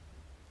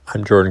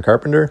I'm Jordan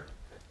Carpenter,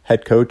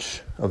 head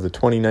coach of the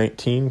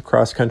 2019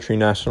 cross-country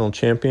national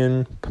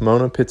champion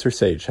Pomona Pitzer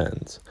Sage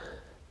Hens.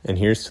 And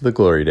here's to the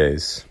glory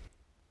days.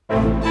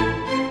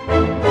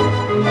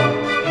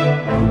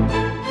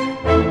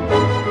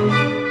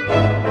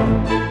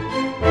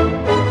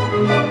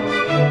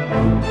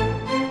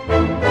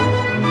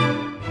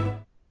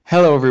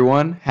 Hello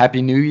everyone,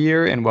 Happy New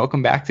Year and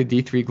welcome back to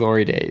D3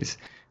 Glory Days.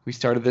 We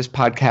started this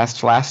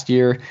podcast last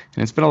year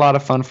and it's been a lot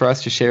of fun for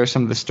us to share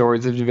some of the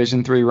stories of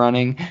Division III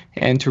running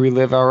and to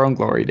relive our own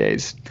glory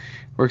days.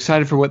 We're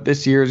excited for what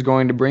this year is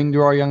going to bring to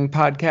our young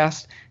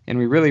podcast, and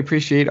we really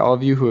appreciate all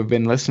of you who have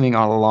been listening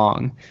all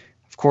along.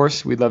 Of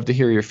course, we'd love to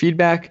hear your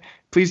feedback.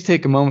 Please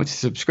take a moment to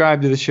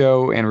subscribe to the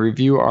show and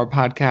review our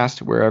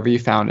podcast wherever you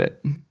found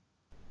it.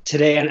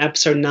 Today on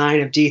episode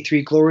 9 of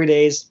D3 Glory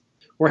Days,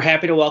 we're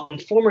happy to welcome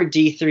former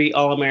D3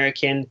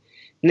 All-American,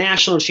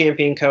 national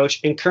champion coach,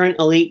 and current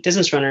elite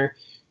distance runner,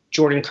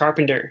 Jordan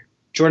Carpenter.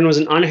 Jordan was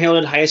an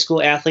unheralded high school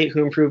athlete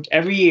who improved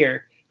every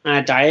year on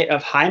a diet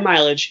of high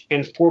mileage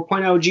and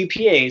 4.0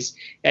 GPAs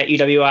at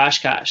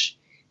UW-Oshkosh.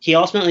 He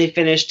ultimately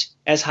finished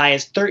as high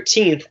as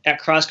 13th at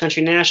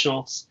cross-country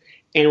nationals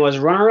and was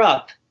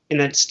runner-up in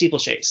the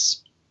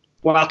steeplechase.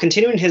 While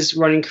continuing his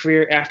running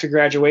career after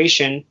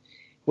graduation,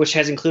 which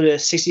has included a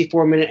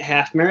 64-minute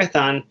half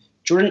marathon,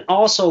 Jordan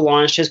also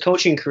launched his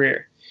coaching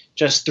career.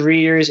 Just 3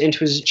 years into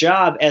his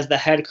job as the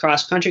head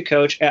cross-country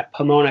coach at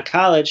Pomona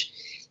College,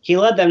 he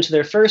led them to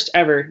their first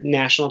ever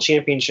national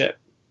championship.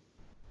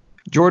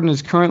 Jordan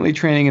is currently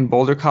training in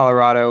Boulder,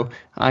 Colorado,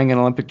 eyeing an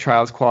Olympic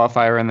trials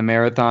qualifier in the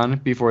marathon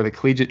before the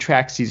collegiate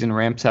track season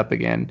ramps up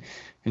again.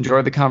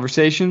 Enjoy the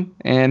conversation,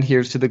 and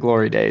here's to the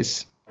glory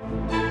days.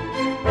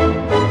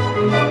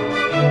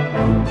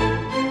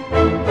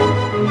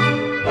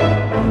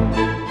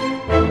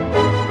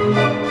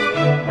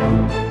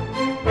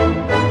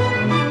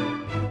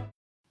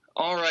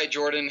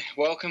 Jordan,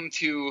 welcome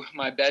to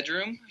my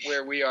bedroom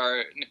where we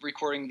are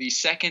recording the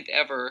second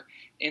ever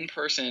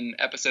in-person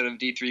episode of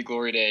D3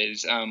 Glory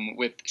Days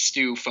with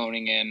Stu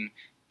phoning in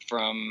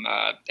from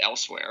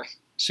elsewhere.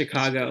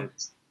 Chicago.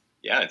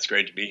 It's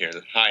great to be here.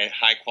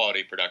 High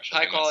quality production.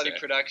 High quality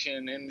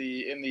production in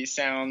the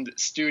sound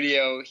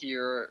studio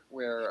here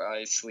where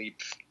I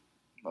sleep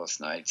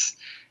most nights.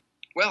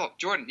 Well,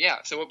 Jordan,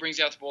 so what brings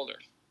you out to Boulder?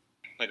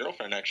 My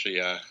girlfriend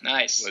actually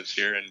nice. lives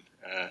here and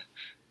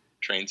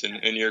trains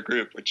in your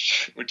group,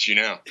 which you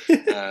know.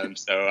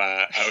 So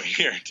out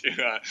here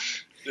to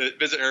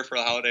visit her for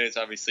the holidays,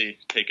 obviously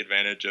take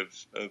advantage of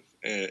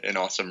an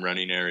awesome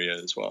running area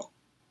as well.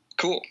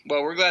 Cool.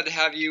 Well, we're glad to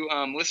have you.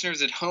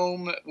 Listeners at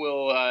home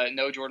will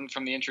know Jordan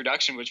from the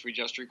introduction, which we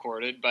just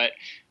recorded, but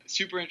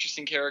super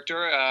interesting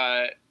character,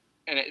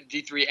 and a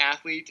D3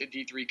 athlete, a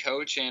D3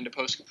 coach, and a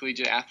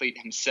post-collegiate athlete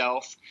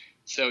himself.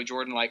 So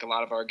Jordan, like a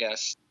lot of our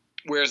guests,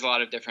 wears a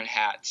lot of different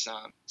hats.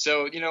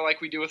 So, like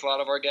we do with a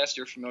lot of our guests,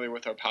 you're familiar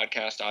with our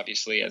podcast,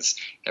 obviously, as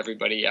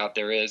everybody out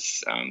there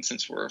is,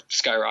 since we're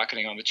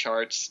skyrocketing on the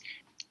charts.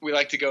 We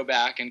like to go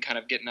back and kind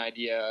of get an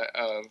idea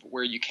of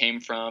where you came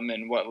from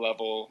and what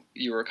level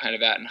you were kind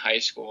of at in high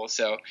school.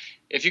 So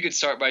if you could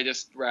start by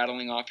just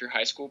rattling off your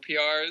high school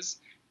PRs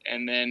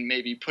and then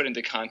maybe put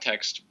into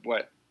context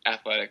what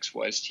athletics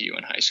was to you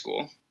in high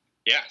school.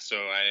 Yeah, so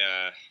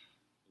I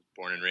was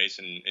born and raised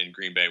in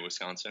Green Bay,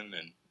 Wisconsin,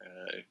 and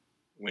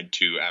went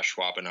to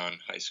Ashwaubenon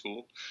High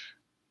School.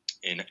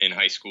 In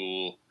high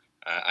school,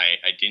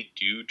 I didn't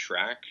do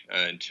track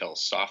until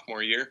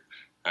sophomore year.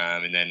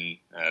 And then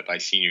by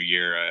senior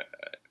year,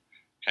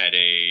 had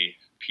a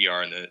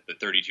PR in the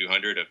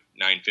 3,200 of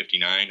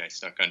 9:59. I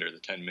snuck under the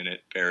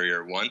 10-minute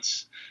barrier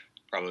once,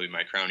 probably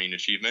my crowning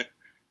achievement.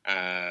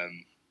 I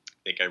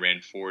think I ran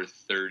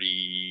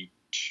 4:32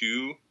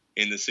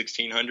 in the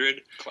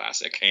 1,600.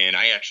 Classic. And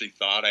I actually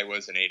thought I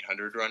was an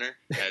 800 runner,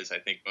 as I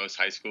think most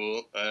high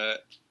school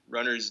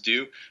runners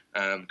do,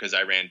 because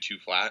I ran too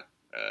flat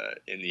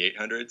in the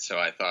 800, so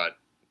I thought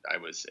I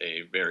was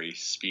a very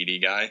speedy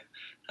guy,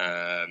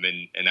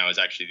 and that was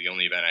actually the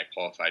only event I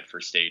qualified for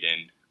state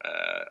in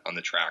on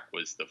the track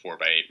was the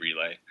 4x8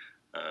 relay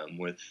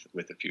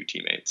with a few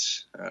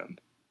teammates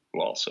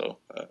who also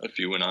a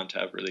few went on to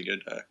have really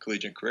good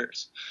collegiate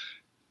careers.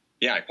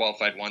 Yeah, I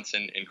qualified once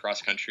in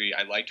cross country.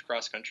 I liked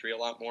cross country a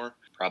lot more,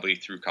 probably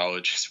through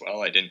college as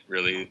well. I didn't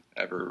really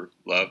ever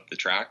love the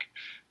track.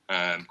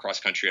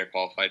 Cross country, I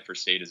qualified for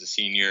state as a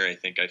senior. I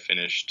think I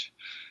finished,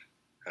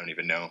 I don't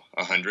even know,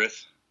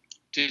 100th.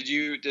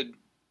 Did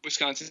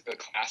Wisconsin have a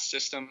class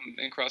system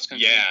in cross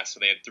country? Yeah, so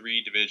they had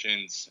 3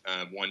 divisions,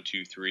 1,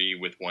 2, 3,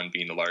 with 1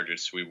 being the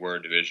largest. We were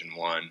Division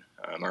 1.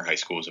 Our high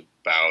school was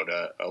about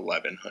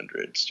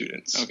 1,100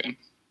 students. Okay.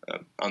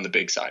 On the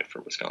big side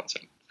for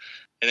Wisconsin.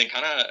 And then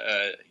kind of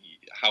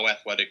how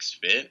athletics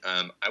fit.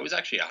 I was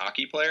actually a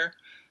hockey player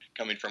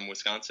coming from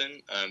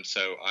Wisconsin,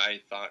 so I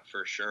thought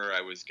for sure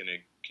I was going to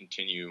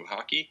continue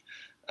hockey,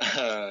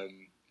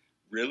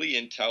 really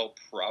until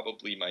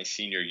probably my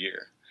senior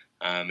year.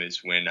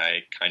 Is when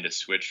I kind of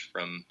switched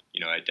from,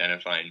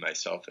 identifying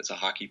myself as a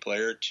hockey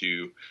player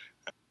to,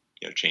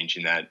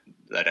 changing that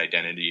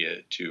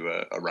identity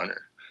to a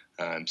runner.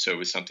 So it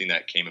was something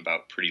that came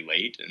about pretty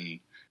late, and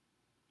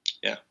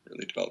yeah,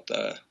 really developed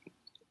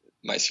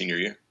my senior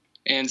year.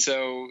 And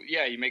so,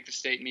 yeah, you make the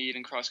state meet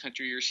in cross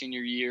country your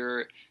senior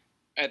year.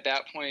 At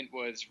that point,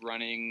 was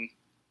running,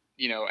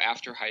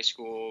 after high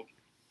school.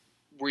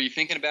 Were you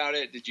thinking about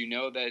it? Did you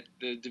know that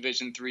the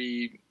Division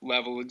III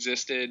level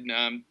existed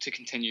to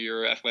continue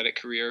your athletic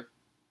career?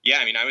 Yeah,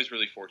 I mean, I was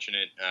really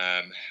fortunate.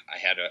 I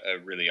had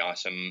a really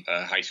awesome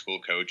high school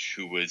coach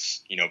who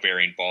was,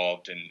 very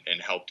involved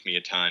and helped me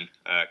a ton.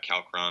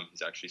 Cal Crom,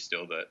 he's actually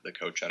still the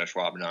coach out of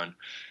Schwabenau.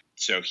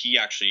 So he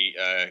actually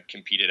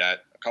competed at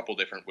a couple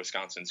different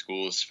Wisconsin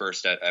schools,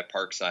 first at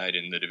Parkside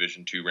in the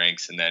Division II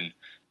ranks, and then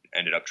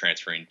ended up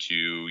transferring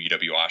to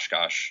UW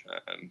Oshkosh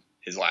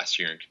his last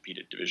year and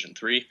competed Division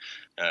III.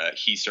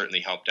 He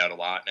certainly helped out a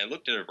lot. And I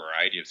looked at a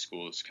variety of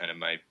schools kind of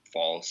my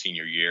fall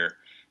senior year.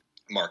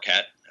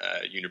 Marquette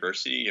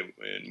University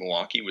in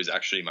Milwaukee was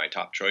actually my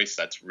top choice.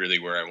 That's really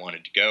where I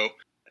wanted to go.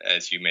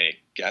 As you may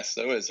guess,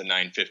 though, as a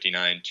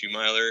 9:59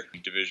 2-miler,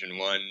 Division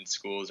I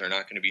schools are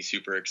not going to be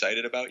super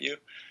excited about you.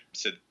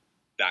 So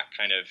that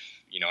kind of,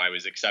 I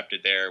was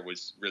accepted there,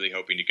 was really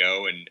hoping to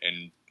go,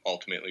 and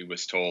ultimately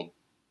was told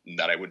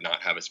that I would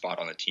not have a spot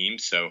on the team.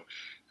 So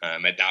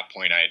at that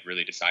point, I had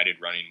really decided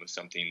running was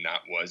something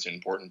that was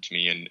important to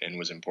me and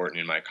was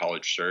important in my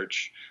college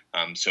search.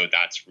 So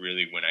that's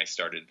really when I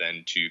started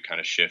then to kind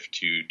of shift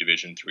to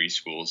Division III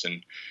schools.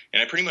 And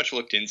I pretty much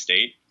looked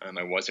in-state.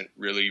 I wasn't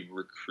really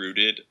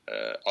recruited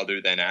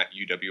other than at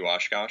UW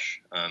Oshkosh.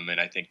 And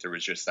I think there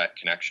was just that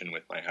connection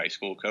with my high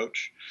school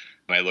coach.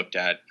 I looked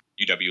at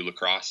UW La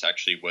Crosse,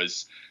 actually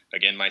was,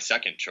 again, my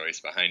second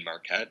choice behind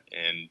Marquette,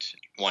 and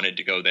wanted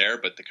to go there.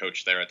 But the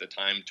coach there at the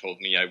time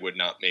told me I would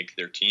not make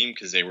their team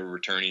because they were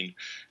returning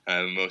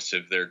most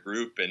of their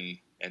group, and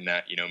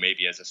that,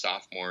 maybe as a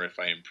sophomore, if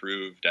I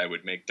improved, I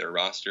would make their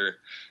roster.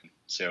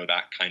 So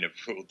that kind of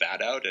ruled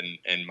that out.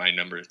 And my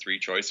number 3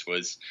 choice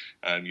was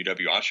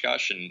UW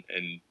Oshkosh, and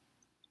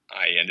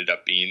I ended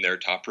up being their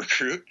top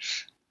recruit.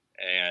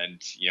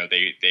 And,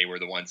 they were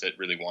the ones that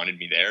really wanted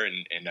me there.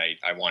 And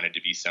I wanted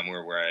to be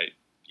somewhere where I,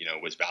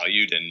 was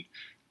valued and,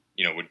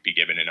 would be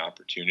given an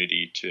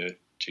opportunity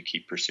to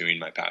keep pursuing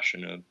my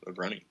passion of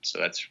running. So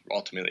that's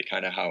ultimately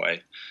kind of how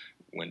I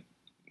went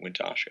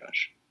to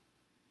Oshkosh.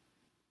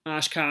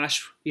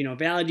 Oshkosh,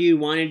 valued you,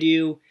 wanted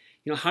you.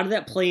 How did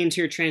that play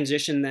into your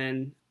transition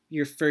then,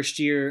 your first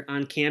year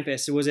on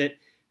campus? Was it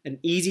an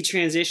easy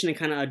transition to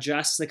kind of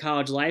adjust to the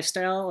college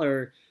lifestyle,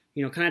 or,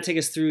 kind of take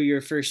us through your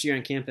first year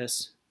on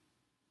campus?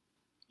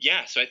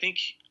 Yeah, so I think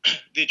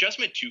the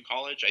adjustment to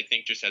college, I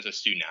think just as a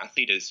student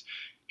athlete is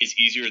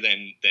easier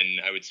than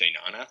I would say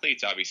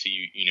non-athletes.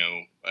 Obviously,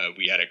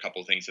 we had a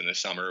couple things in the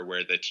summer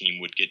where the team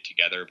would get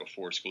together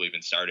before school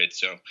even started.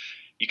 So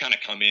you kind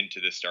of come into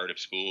the start of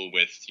school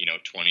with,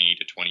 20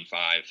 to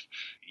 25,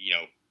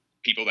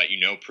 people that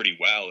pretty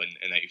well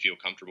and that you feel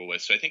comfortable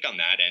with. So I think on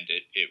that end,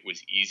 it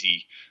was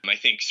easy. I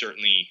think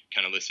certainly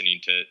kind of listening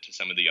to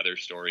some of the other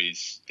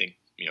stories, I think,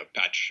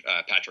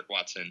 Patrick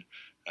Watson,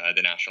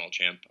 the national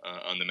champ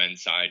on the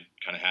men's side,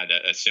 kind of had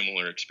a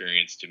similar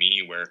experience to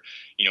me where,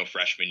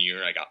 freshman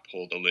year, I got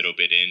pulled a little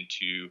bit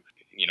into,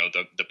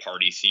 the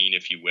party scene,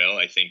 if you will.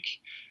 I think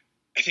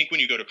when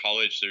you go to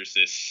college, there's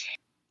this,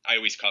 I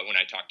always call it, when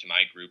I talk to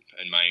my group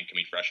and my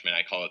incoming freshmen,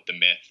 I call it the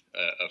myth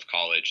of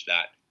college,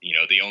 that,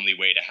 the only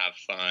way to have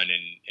fun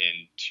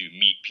and to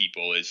meet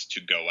people is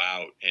to go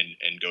out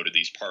and go to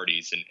these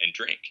parties and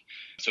drink.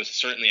 So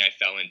certainly I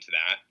fell into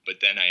that, but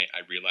then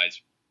I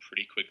realized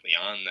pretty quickly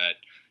on that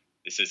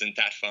this isn't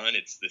that fun.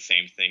 It's the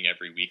same thing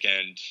every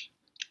weekend.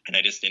 And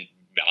I just didn't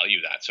value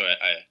that. So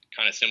I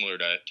kind of similar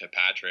to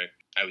Patrick,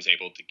 I was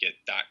able to get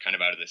that kind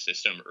of out of the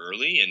system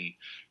early and,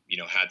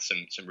 had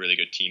some really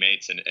good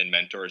teammates and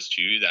mentors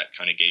too, that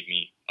kind of gave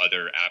me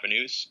other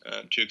avenues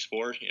to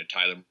explore.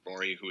 Tyler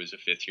Morey, who was a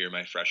 5th year,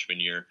 my freshman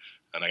year,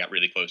 I got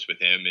really close with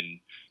him, and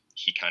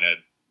he kind of,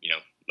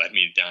 led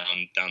me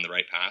down the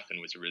right path and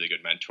was a really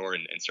good mentor.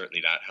 And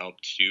certainly that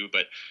helped too.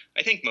 But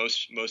I think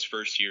most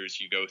first years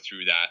you go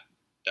through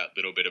that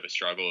little bit of a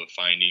struggle of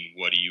finding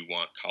what do you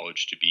want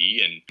college to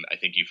be. And I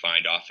think you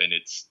find often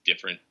it's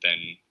different than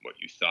what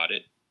you thought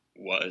it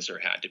was or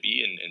had to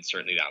be. And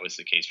certainly that was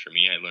the case for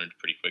me. I learned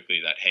pretty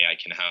quickly that, hey, I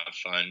can have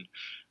fun.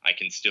 I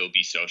can still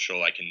be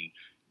social. I can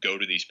go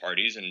to these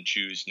parties and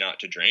choose not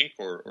to drink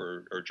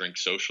or drink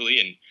socially.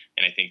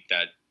 And I think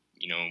that,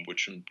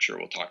 which I'm sure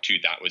we'll talk to,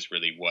 that was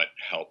really what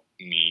helped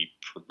me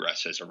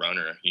progress as a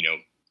runner,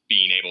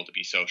 being able to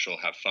be social,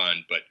 have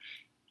fun, but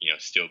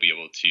still be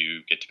able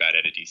to get to bed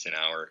at a decent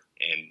hour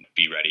and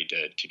be ready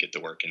to get to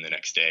work in the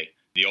next day.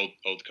 The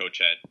old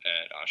coach at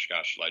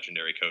Oshkosh,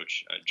 legendary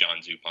coach, John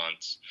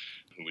Zuponce,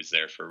 who was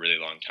there for a really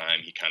long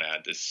time, he kind of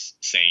had this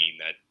saying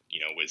that,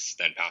 was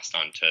then passed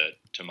on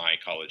to my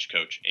college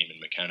coach, Eamon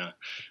McKenna,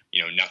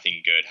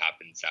 nothing good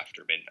happens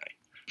after midnight.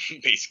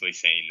 Basically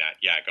saying that,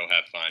 yeah, go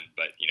have fun,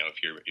 but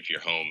if you're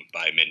home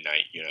by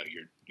midnight,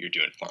 you're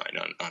doing fine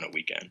on a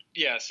weekend.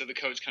 Yeah, so the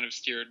coach kind of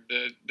steered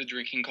the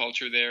drinking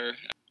culture there,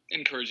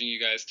 encouraging you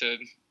guys to,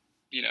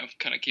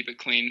 kind of keep it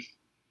clean.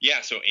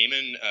 Yeah, so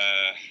Eamon,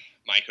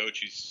 my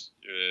coach, who's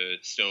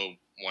still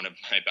one of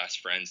my best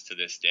friends to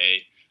this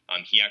day,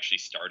 he actually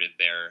started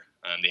there.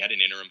 They had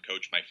an interim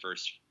coach my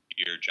first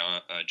year,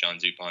 John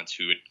Zupons,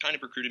 who had kind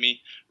of recruited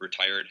me,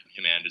 retired.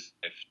 Him and his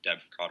wife, Deb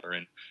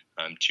Cotterin,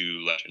 two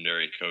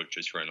legendary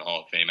coaches who are in the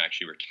Hall of Fame,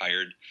 actually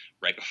retired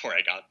right before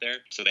I got there.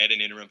 So they had an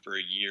interim for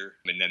a year,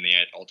 and then they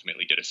had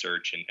ultimately did a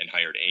search and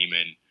hired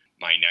Eamon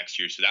my next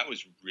year. So that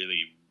was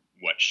really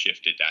what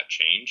shifted that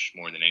change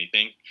more than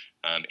anything.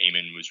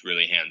 Eamon was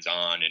really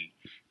hands-on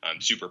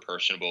and super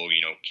personable,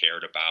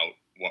 cared about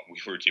what we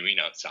were doing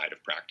outside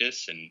of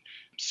practice, and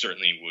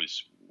certainly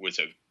was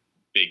a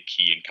big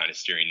key in kind of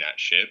steering that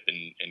ship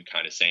and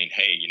kind of saying,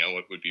 hey,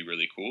 what would be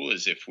really cool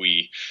is if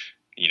we,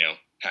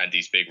 had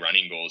these big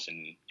running goals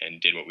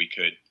and did what we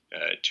could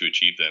to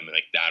achieve them.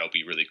 Like, that'll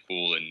be really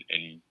cool.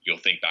 And you'll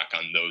think back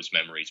on those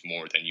memories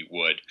more than you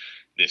would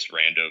this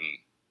random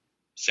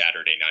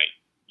Saturday night,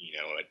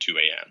 at 2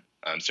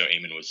 a.m. So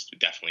Eamon was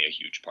definitely a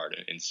huge part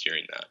in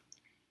steering that.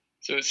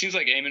 So it seems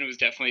like Eamon was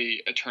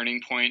definitely a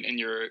turning point in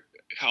your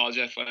college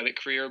athletic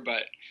career,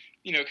 but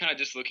kind of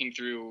just looking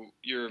through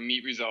your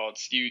meet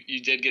results,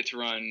 you did get to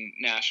run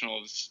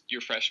nationals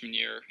your freshman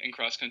year in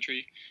cross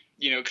country.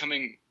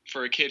 Coming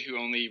for a kid who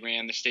only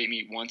ran the state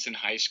meet once in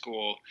high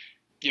school,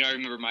 I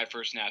remember my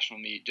first national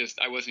meet,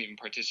 I wasn't even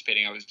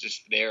participating, I was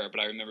just there,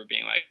 but I remember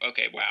being like,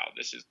 okay, wow,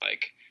 this is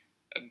like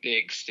a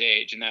big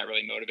stage, and that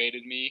really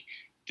motivated me.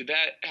 Did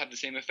that have the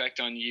same effect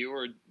on you,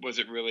 or was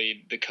it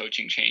really the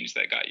coaching change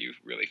that got you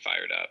really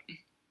fired up?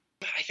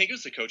 I think it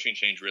was the coaching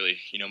change, really.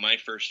 My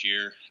first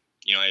year,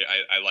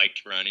 I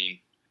liked running.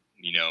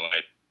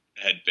 I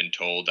had been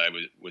told I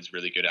was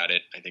really good at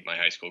it. I think my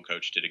high school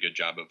coach did a good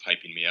job of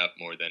hyping me up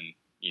more than,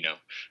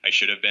 I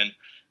should have been.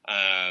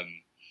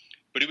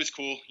 But it was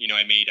cool.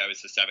 I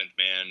was the seventh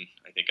man.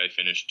 I think I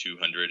finished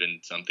 200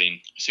 and something.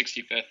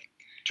 65th.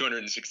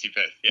 265th,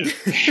 yeah.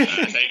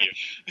 Thank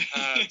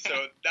you.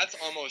 So that's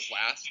almost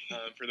last.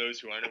 For those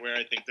who aren't aware,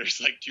 I think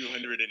there's like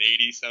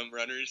 280 some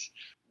runners.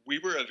 We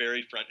were a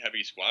very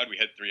front-heavy squad. We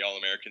had 3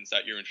 All-Americans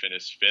that year and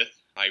finished 5th.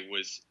 I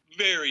was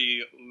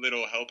very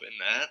little help in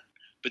that,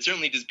 but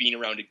certainly just being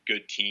around a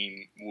good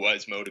team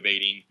was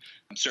motivating.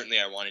 Certainly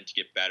I wanted to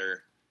get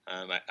better.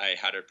 I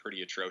had a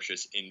pretty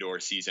atrocious indoor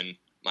season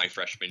my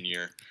freshman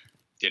year.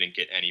 Didn't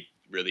get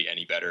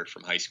any better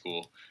from high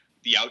school.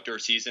 The outdoor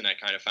season, I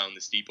kind of found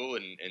the steeple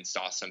and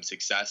saw some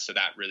success. So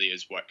that really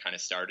is what kind of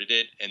started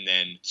it. And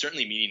then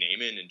certainly meeting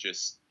Eamon and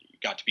just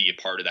got to be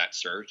a part of that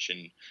search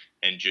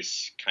and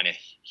just kind of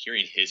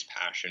hearing his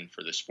passion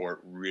for the sport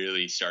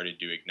really started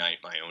to ignite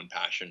my own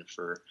passion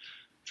for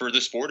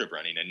the sport of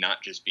running, and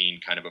not just being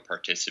kind of a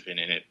participant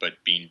in it, but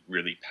being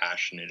really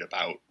passionate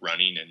about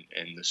running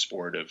and the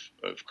sport of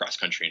cross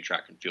country and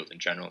track and field in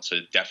general. So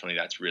definitely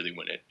that's really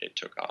when it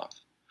took off.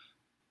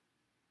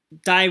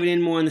 Diving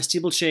in more on the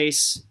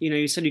steeplechase,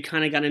 you said you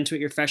kind of got into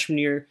it your freshman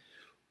year.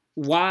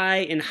 Why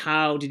and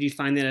how did you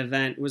find that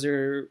event?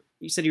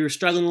 You said you were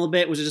struggling a little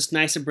bit. Was it just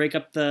nice to break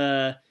up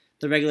the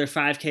regular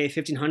 5K,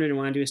 1500 and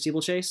want to do a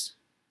steeplechase?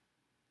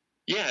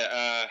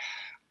 Yeah.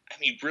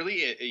 Really,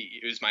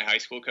 it was my high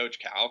school coach,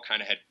 Cal,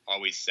 kind of had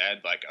always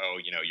said, like, oh,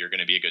 you're going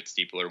to be a good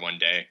steepler one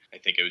day. I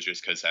think it was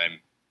just because I'm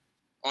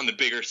on the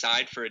bigger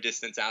side for a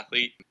distance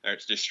athlete, or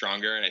it's just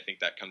stronger, and I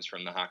think that comes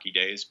from the hockey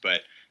days. But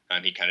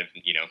he kind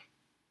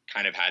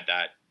of had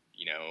that,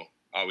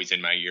 always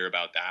in my ear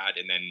about that.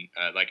 And then,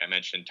 like I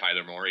mentioned,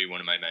 Tyler Morey,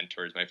 one of my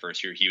mentors my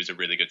first year, he was a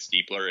really good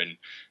steepler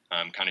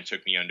and kind of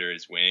took me under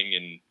his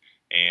wing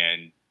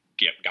and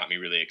got me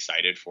really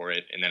excited for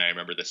it. And then I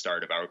remember the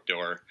start of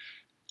outdoor.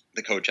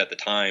 The coach at the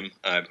time,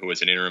 who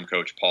was an interim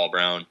coach, Paul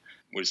Brown,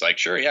 was like,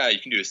 sure, yeah, you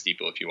can do a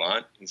steeple if you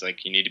want. He's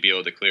like, you need to be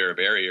able to clear a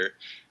barrier.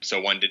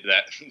 So one did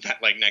that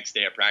like next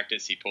day at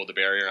practice, he pulled the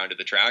barrier onto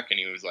the track and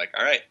he was like,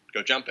 all right,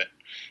 go jump it.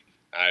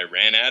 I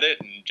ran at it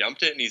and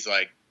jumped it, and he's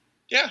like,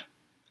 yeah,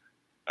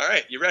 all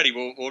right, you're ready.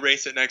 We'll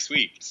race it next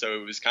week. So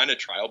it was kind of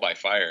trial by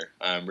fire,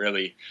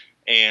 really.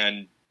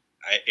 And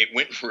it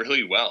went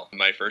really well.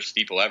 My first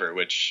steeple ever,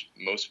 which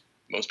most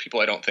people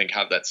I don't think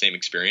have that same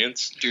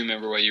experience. Do you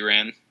remember what you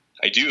ran?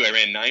 I do. I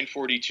ran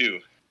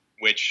 9:42,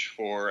 which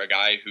for a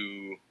guy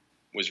who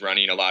was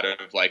running a lot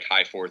of like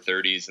high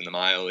 4:30s in the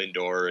mile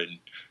indoor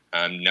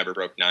and never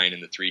broke 9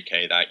 in the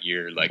 3K that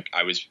year, like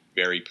I was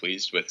very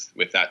pleased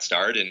with that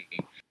start. And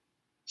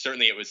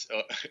certainly it was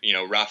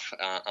rough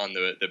on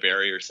the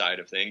barrier side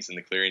of things and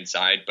the clearing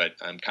side, but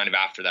kind of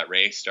after that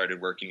race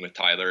started working with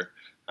Tyler.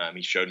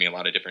 He showed me a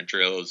lot of different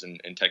drills and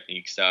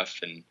technique stuff,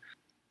 and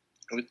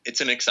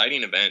it's an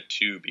exciting event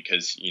too,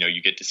 because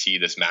you get to see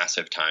this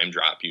massive time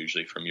drop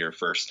usually from your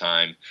first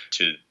time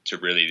to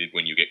really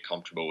when you get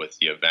comfortable with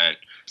the event.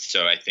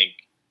 So I think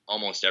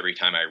almost every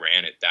time I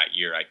ran it that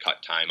year, I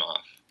cut time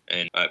off.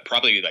 And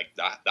probably like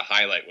the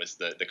highlight was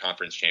the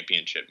conference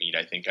championship meet.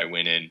 I think I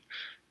went in,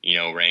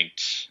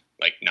 ranked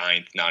like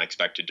 9th, not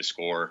expected to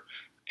score,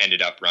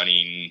 ended up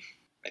running,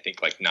 I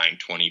think like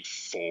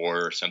 9:24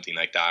 or something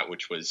like that,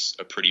 which was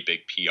a pretty big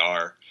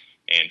PR,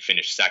 and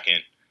finished second.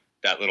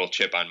 That little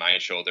chip on my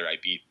shoulder, I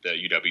beat the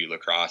UW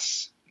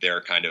lacrosse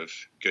their kind of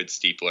good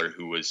steepler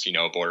who was,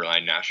 a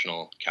borderline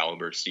national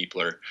caliber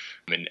steepler,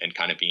 and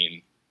kind of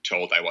being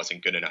told I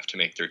wasn't good enough to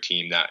make their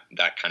team, that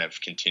kind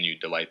of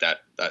continued to light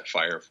that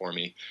fire for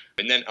me.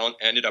 And then I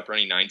ended up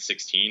running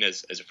 9:16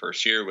 as a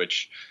first year,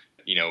 which,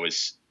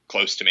 was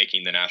close to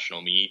making the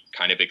national meet,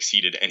 kind of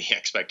exceeded any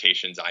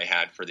expectations I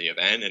had for the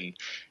event.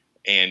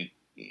 And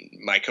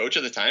my coach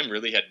at the time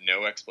really had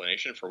no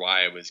explanation for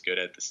why I was good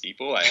at the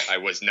steeple. I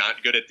was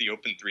not good at the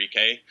open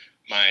 3K.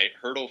 My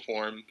hurdle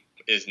form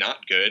is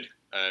not good.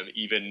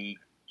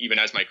 Even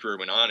as my career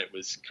went on, it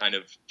was kind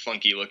of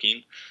funky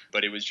looking,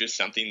 but it was just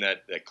something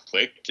that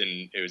clicked,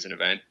 and it was an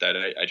event that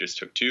I just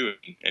took to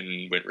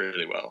and went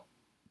really well.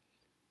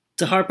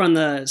 To harp on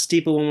the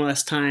steeple one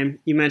last time,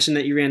 you mentioned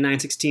that you ran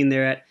 9:16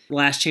 there at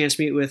Last Chance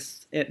meet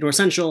at North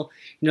Central.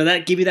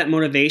 That gave you that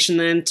motivation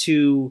then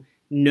to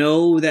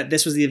know that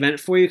this was the event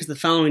for you, because the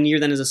following year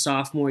then as a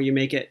sophomore you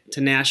make it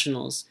to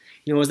nationals.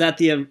 Was that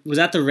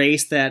the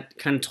race that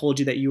kind of told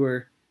you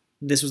that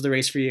this was the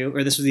race for you,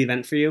 or this was the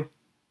event for you?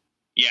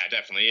 Yeah,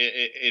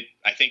 definitely.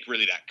 I think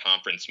really that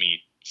conference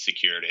meet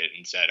secured it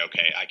and said,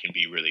 okay, I can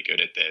be really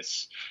good at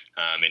this.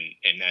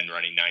 And then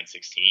running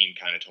 9:16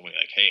 kind of told me,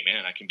 like, hey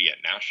man, I can be at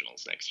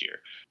nationals next year.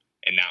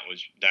 And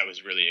that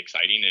was really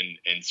exciting.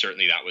 And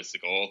certainly that was the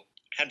goal.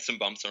 Had some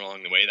bumps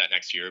along the way that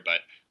next year,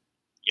 but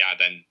yeah,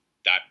 then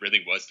that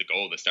really was the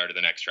goal. The start of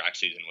the next track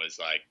season was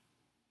like,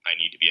 I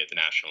need to be at the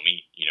national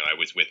meet. I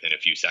was within a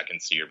few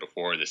seconds the year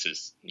before. This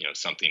is,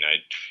 something I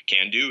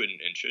can do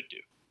and should do.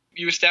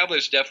 You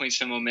established definitely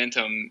some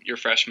momentum your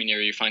freshman year.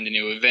 You find a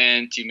new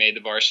event. You made the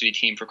varsity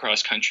team for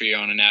cross country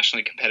on a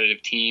nationally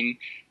competitive team.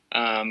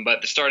 But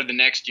at the start of the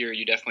next year,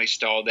 you definitely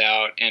stalled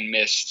out and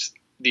missed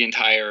the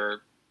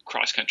entire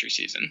cross country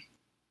season.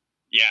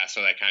 Yeah,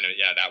 so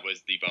that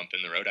was the bump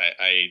in the road.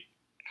 I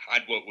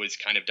had what was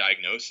kind of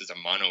diagnosed as a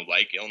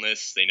mono-like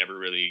illness. They never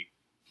really,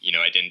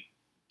 I didn't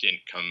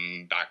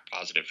come back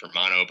positive for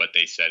mono, but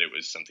they said it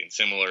was something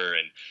similar.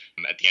 And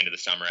at the end of the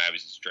summer, I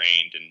was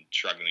strained and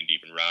struggling to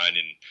even run,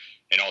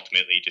 and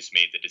ultimately just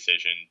made the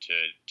decision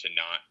to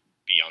not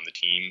be on the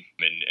team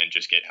and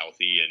just get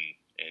healthy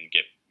and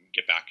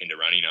get back into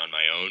running on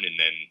my own, and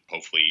then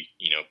hopefully,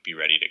 be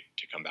ready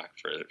to come back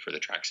for the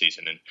track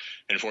season. And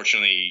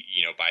unfortunately,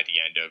 by the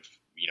end of,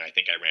 I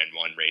think I ran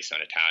one race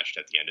unattached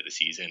at the end of the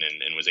season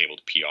and was able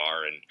to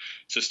PR. And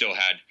so still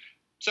had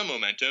some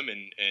momentum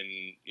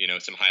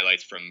and some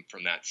highlights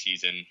from that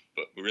season,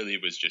 but really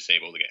was just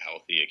able to get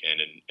healthy again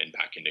and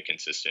back into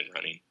consistent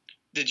running.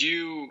 Did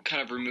you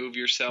kind of remove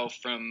yourself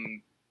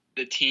from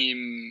the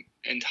team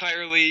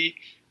entirely,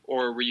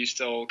 or were you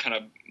still kind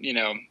of,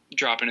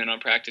 dropping in on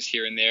practice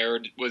here and there, or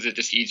was it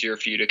just easier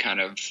for you to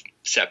kind of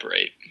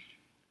separate?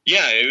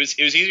 Yeah, it was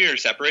easier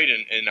to separate,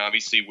 and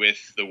obviously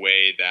with the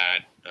way that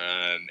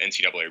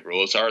NCAA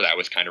rules are, that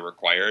was kind of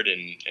required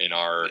in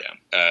our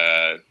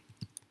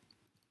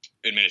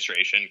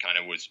administration. Kind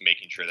of was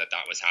making sure that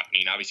was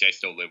happening. Obviously, I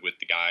still live with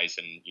the guys,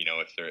 and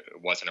if there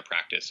wasn't a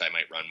practice, I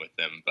might run with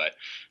them. But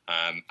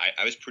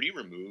I was pretty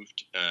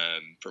removed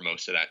for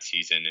most of that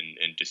season,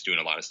 and just doing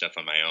a lot of stuff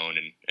on my own.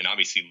 And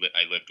obviously,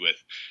 I lived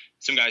with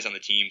some guys on the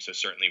team, so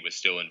certainly was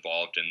still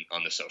involved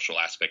on the social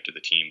aspect of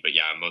the team. But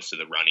yeah, most of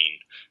the running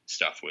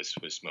stuff was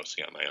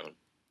mostly on my own.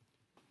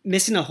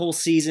 Missing a whole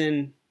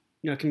season,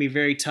 can be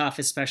very tough,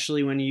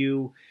 especially when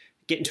you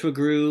get into a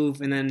groove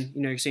and then,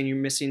 you're saying you're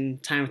missing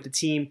time with the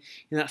team.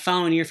 That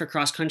following year for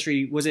cross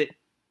country, was it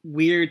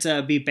weird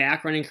to be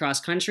back running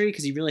cross country?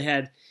 Because you really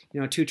had,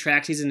 2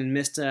 track season and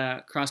missed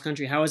cross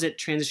country. How was it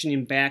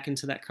transitioning back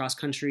into that cross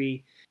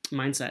country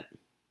mindset?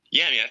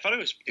 Yeah, I thought it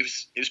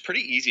was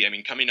pretty easy.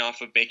 Coming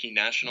off of making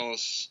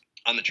nationals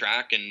on the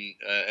track and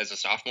as a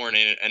sophomore, and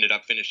I ended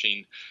up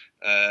finishing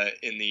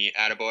in the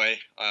Attaboy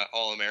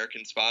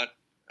All-American spot,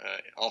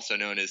 also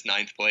known as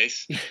 9th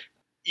place.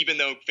 Even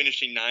though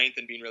finishing 9th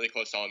and being really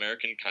close to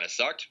All-American kind of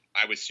sucked,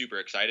 I was super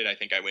excited. I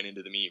think I went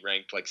into the meet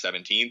ranked like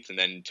 17th, and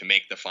then to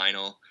make the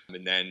final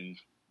and then,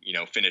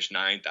 finish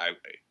 9th,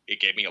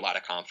 it gave me a lot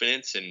of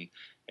confidence.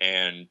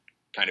 And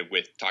kind of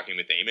with talking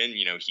with Eamon,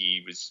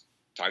 he was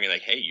talking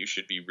like, hey, you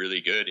should be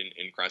really good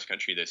in cross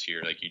country this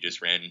year. Like, you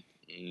just ran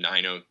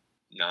 9:09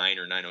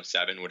 or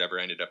 9:07, whatever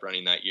I ended up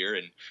running that year.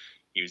 And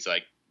he was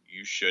like,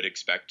 you should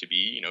expect to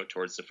be,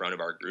 towards the front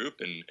of our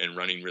group and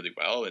running really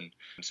well. And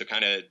so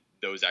kind of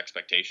those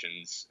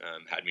expectations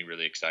had me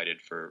really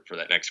excited for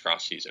that next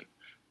cross season.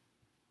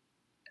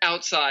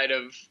 Outside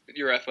of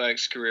your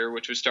athletics career,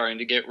 which was starting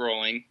to get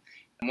rolling,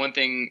 one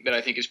thing that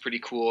I think is pretty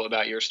cool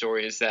about your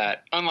story is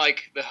that,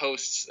 unlike the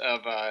hosts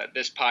of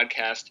this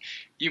podcast,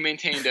 you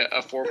maintained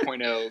a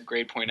 4.0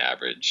 grade point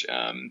average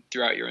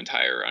throughout your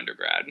entire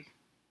undergrad.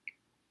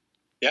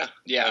 Yeah.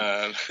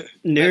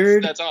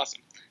 Nerd. That's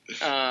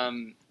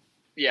awesome.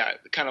 Yeah,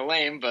 kind of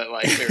lame, but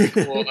like very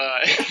cool.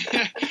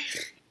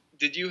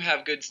 Did you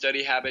have good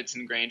study habits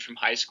ingrained from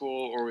high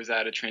school, or was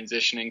that a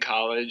transition in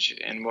college?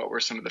 And what were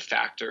some of the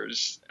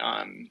factors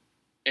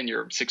in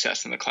your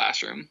success in the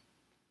classroom?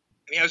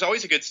 I was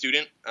always a good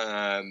student,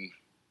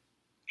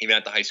 even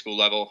at the high school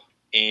level.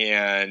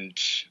 And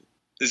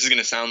this is going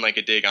to sound like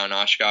a dig on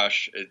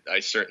Oshkosh.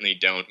 I certainly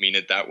don't mean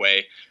it that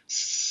way.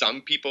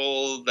 Some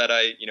people that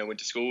I, went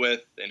to school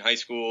with in high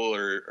school,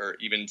 or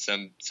even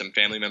some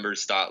family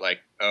members thought like,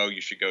 oh,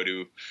 you should go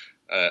to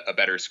a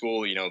better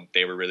school.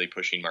 They were really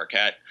pushing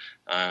Marquette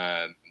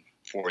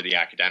for the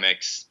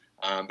academics.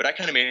 But I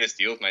kind of made this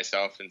deal with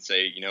myself and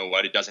say, you know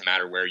what, it doesn't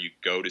matter where you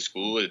go to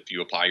school. If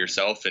you apply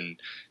yourself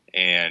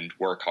and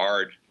work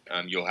hard,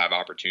 you'll have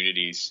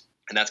opportunities.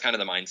 And that's kind of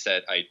the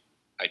mindset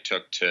I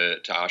took to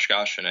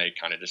Oshkosh. And I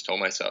kind of just told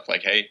myself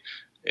like, hey,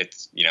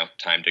 it's,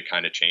 time to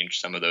kind of change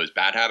some of those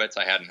bad habits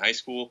I had in high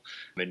school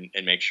and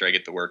make sure I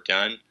get the work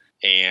done.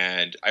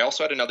 And I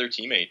also had another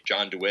teammate,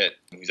 John DeWitt,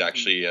 who's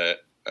actually a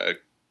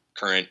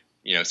current,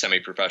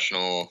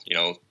 semi-professional,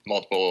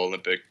 multiple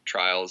Olympic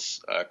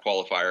trials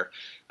qualifier.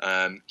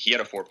 He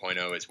had a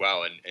 4.0 as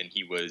well. And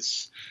he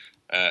was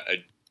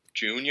a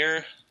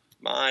junior.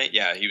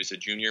 He was a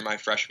junior my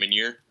freshman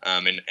year.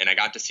 And I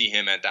got to see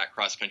him at that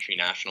cross-country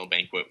national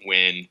banquet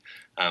win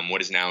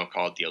what is now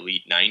called the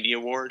Elite 90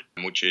 Award,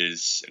 which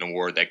is an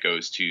award that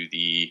goes to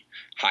the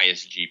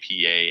highest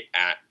GPA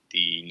at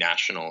the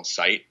national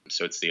site.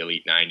 So it's the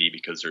Elite 90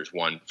 because there's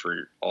one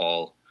for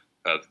all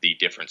of the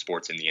different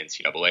sports in the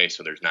NCAA.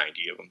 So there's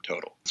 90 of them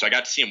total. So I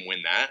got to see him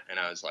win that. And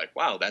I was like,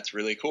 wow, that's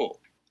really cool.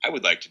 I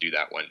would like to do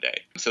that one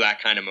day. So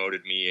that kind of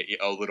motivated me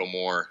a little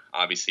more,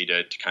 obviously,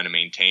 to kind of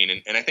maintain.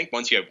 And I think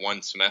once you have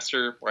one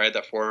semester where I had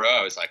that 4.0,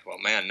 I was like, well,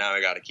 man, now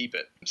I got to keep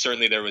it.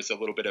 Certainly there was a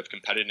little bit of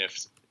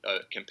competitiveness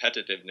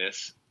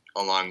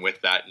along with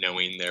that,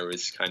 knowing there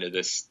was kind of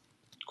this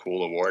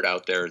cool award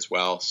out there as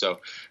well. So a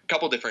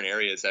couple different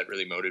areas that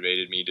really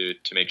motivated me to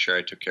make sure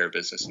I took care of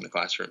business in the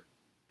classroom.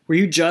 Were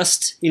you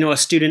just, a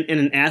student and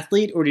an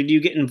athlete, or did you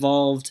get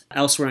involved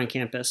elsewhere on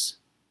campus?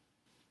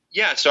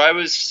 Yeah, so I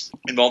was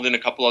involved in a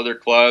couple other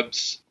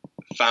clubs,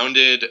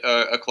 founded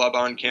a club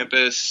on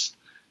campus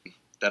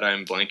that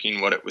I'm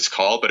blanking what it was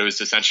called, but it was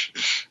essentially,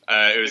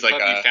 it was the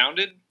like club you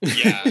founded?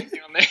 Yeah.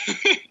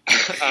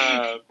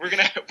 We're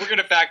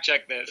gonna fact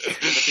check this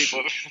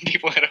for the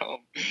people at home.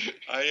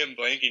 I am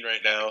blanking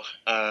right now.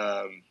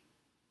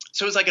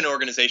 So it was like an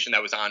organization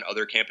that was on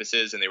other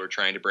campuses and they were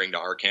trying to bring to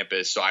our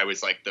campus. So I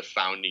was like the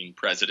founding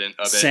president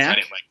of it. SAC? I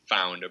didn't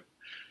found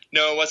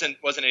No, it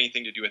wasn't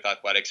anything to do with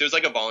athletics. It was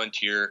like a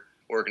volunteer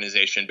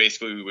organization.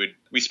 Basically,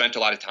 we spent a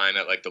lot of time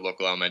at like the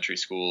local elementary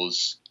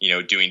schools,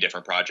 doing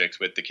different projects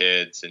with the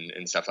kids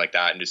and stuff like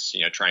that, and just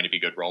trying to be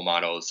good role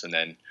models, and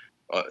then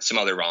some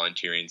other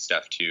volunteering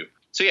stuff too.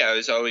 So yeah, it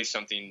was always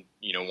something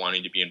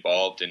wanting to be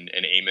involved. And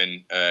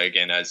Eamon,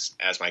 again, as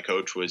my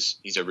coach,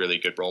 he's a really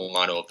good role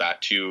model of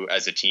that too.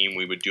 As a team,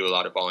 we would do a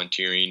lot of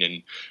volunteering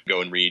and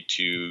go and read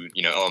to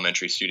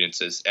elementary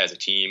students as a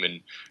team,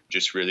 and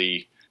just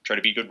really try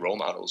to be good role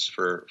models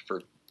for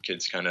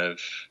kids kind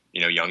of,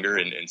 younger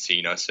and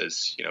seeing us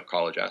as,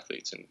 college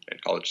athletes and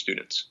college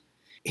students.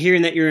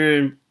 Hearing that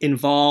you're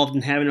involved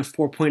and having a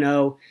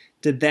 4.0,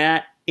 did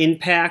that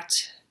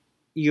impact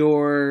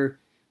your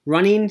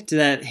running? Did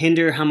that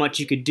hinder how much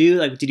you could do?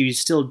 Like, did you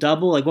still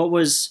double? Like, what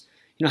was,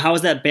 how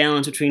was that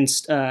balance between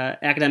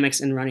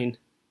academics and running?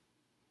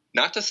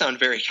 Not to sound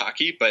very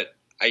cocky, but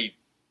I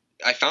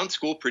found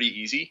school pretty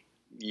easy.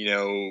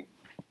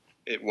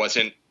 It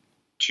wasn't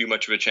too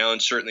much of a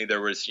challenge. Certainly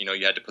there was,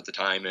 you had to put the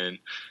time in.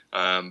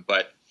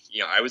 But,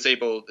 I was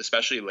able,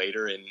 especially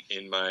later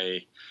in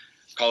my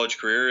college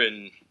career,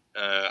 and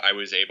I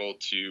was able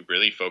to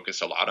really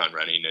focus a lot on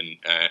running,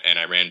 and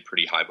I ran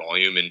pretty high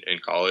volume in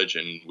college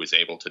and was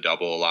able to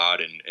double a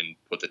lot and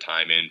put the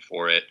time in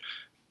for it.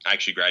 I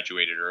actually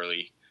graduated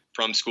early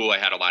from school. I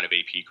had a lot of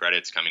AP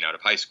credits coming out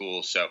of high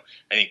school, so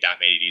I think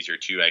that made it easier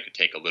too. I could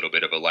take a little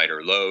bit of a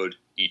lighter load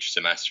each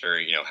semester,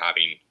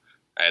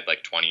 I had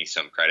like 20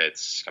 some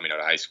credits coming out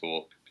of high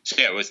school. So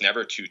yeah, it was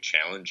never too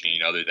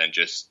challenging other than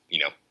just,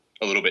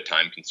 a little bit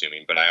time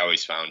consuming, but I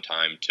always found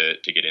time to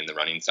get in the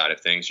running side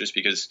of things just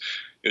because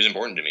it was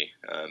important to me.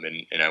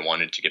 And I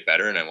wanted to get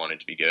better and I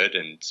wanted to be good.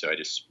 And so I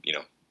just,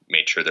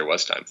 made sure there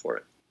was time for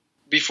it.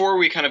 Before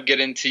we kind of get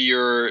into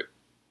your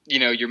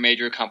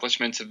major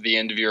accomplishments of the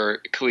end of your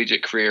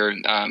collegiate career,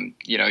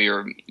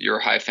 your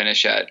high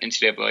finish at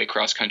NCAA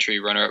cross country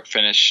runner-up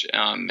finish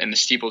in the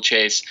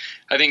steeplechase,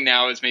 I think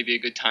now is maybe a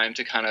good time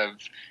to kind of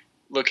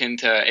look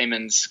into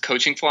Eamon's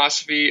coaching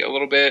philosophy a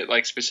little bit,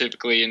 like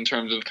specifically in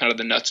terms of kind of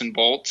the nuts and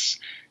bolts.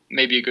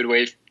 Maybe a good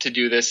way to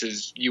do this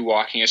is you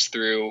walking us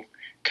through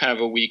kind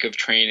of a week of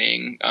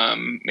training,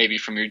 maybe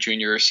from your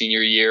junior or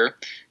senior year,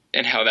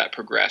 and how that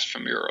progressed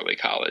from your early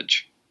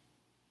college.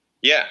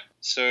 Yeah.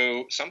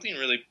 So something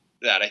really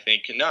that I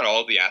think not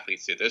all of the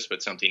athletes did this,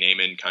 but something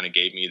Eamon kind of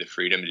gave me the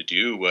freedom to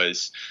do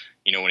was,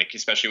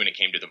 especially when it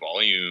came to the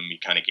volume, he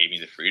kind of gave me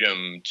the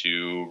freedom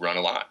to run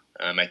a lot.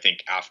 I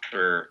think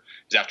after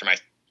my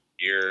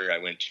year, I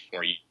went to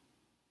more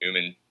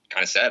and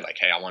kind of said like,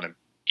 hey, I want to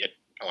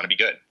be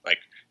good. Like,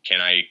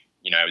 can I,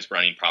 I was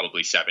running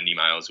probably 70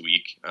 miles a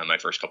week my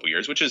first couple of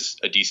years, which is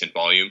a decent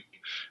volume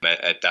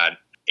at that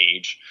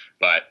age,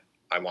 but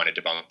I wanted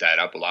to bump that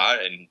up a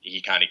lot, and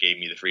he kind of gave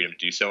me the freedom to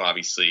do so.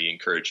 Obviously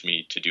encouraged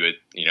me to do it,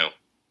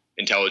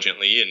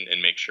 intelligently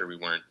and make sure we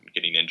weren't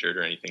getting injured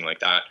or anything like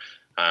that.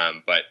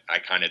 But I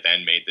kind of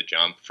then made the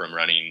jump from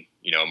running,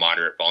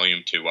 moderate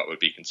volume to what would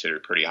be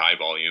considered pretty high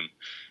volume.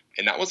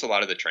 And that was a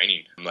lot of the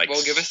training.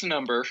 Well, give us a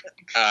number.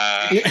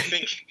 I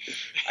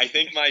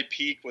think my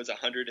peak was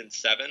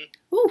 107.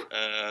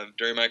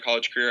 During my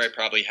college career. I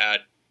probably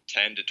had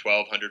 10 to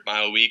 1,200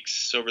 mile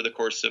weeks over the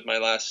course of my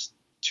last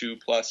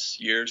 2+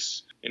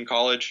 years in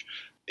college.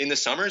 In the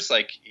summers,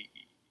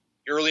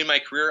 early in my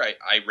career,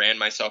 I ran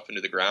myself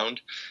into the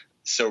ground.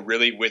 So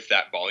really with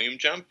that volume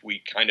jump,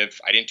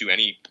 I didn't do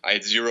I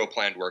had 0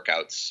 planned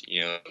workouts.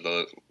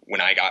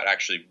 When I got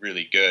actually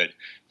really good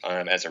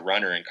as a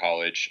runner in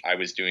college, I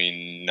was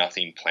doing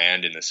nothing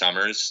planned in the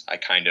summers. I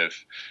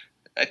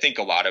think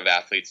a lot of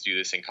athletes do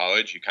this in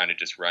college. You kind of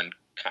just run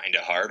kind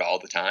of hard all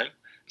the time.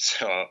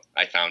 So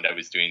I found I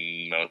was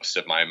doing most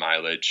of my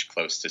mileage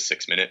close to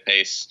 6-minute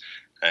pace.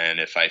 And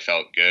if I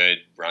felt good,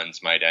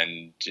 runs might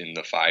end in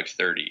the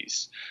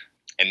 5:30s.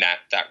 And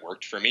that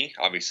worked for me.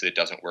 Obviously, it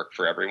doesn't work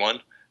for everyone,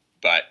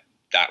 but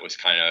that was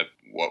kind of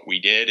what we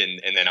did.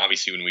 And then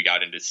obviously when we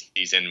got into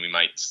season, we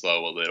might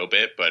slow a little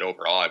bit, but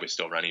overall I was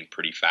still running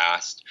pretty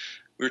fast.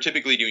 We were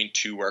typically doing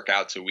 2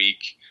 workouts a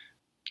week.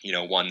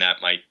 One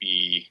that might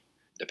be,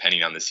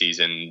 depending on the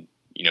season,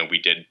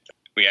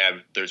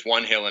 there's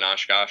one hill in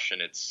Oshkosh,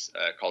 and it's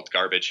called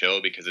Garbage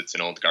Hill because it's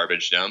an old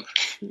garbage dump.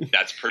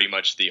 That's pretty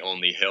much the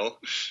only hill.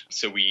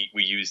 So we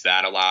use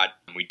that a lot.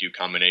 We do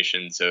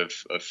combinations of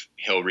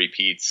hill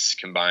repeats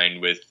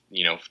combined with,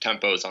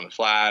 tempos on the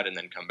flat, and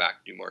then come back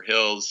and do more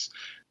hills.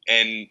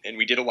 And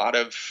we did a lot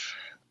of,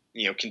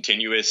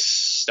 continuous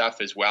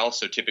stuff as well.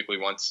 So typically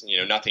once,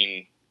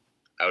 nothing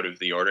out of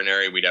the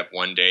ordinary. We'd have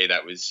one day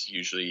that was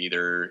usually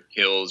either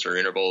hills or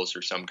intervals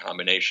or some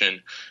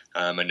combination.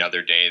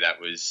 Another day that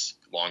was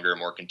longer,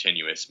 more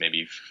continuous,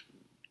 maybe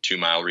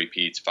 2-mile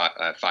repeats,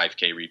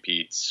 5K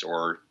repeats,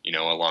 or,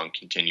 a long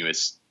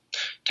continuous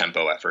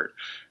tempo effort.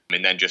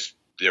 And then just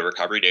the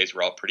recovery days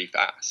were all pretty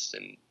fast.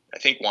 And I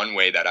think one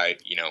way that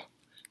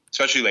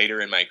especially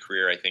later in my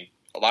career, I think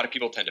a lot of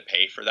people tend to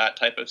pay for that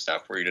type of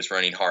stuff where you're just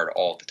running hard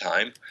all the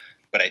time.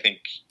 But I think,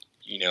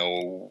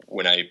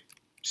 when I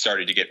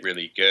started to get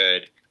really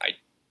good, I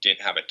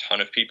didn't have a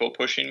ton of people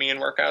pushing me in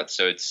workouts.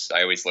 So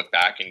I always look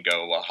back and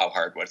go, well, how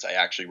hard was I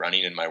actually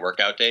running in my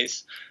workout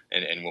days?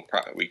 And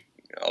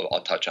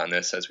I'll touch on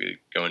this as we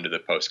go into the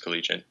post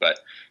collegiate, but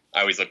I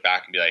always look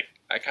back and be like,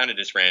 I kind of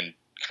just ran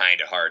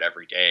kind of hard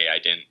every day. I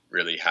didn't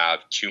really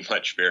have too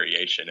much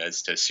variation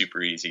as to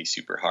super easy,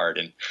 super hard.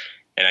 And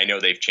I know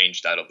they've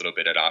changed that a little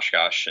bit at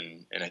Oshkosh.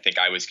 And I think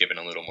I was given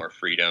a little more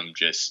freedom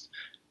just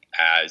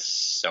as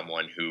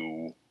someone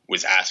who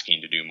was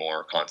asking to do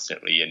more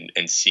constantly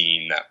and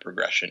seeing that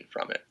progression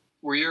from it.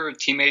 Were your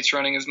teammates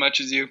running as much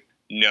as you?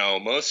 No,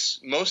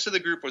 most of the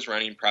group was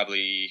running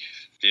probably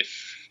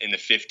in the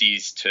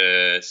 50s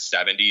to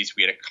 70s.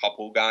 We had a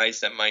couple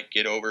guys that might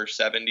get over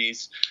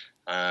 70s.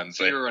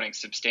 So you were running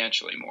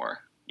substantially more.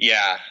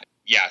 Yeah.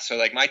 So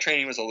my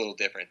training was a little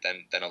different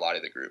than a lot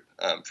of the group,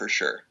 for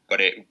sure. But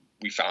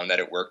we found that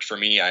it worked for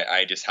me.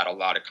 I just had a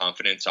lot of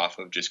confidence off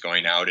of just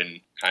going out and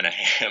kind of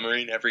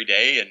hammering every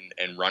day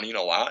and running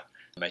a lot.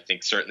 I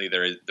think certainly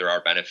there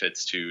are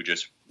benefits to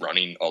just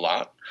running a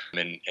lot,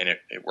 and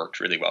it worked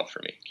really well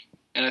for me.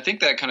 And I think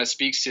that kind of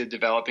speaks to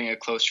developing a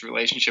close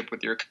relationship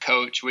with your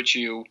coach, which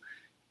you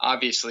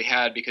obviously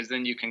had, because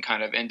then you can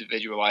kind of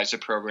individualize a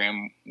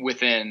program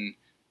within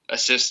a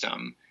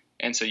system.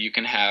 And so you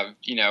can have,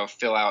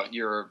 fill out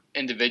your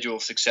individual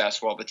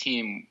success while the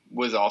team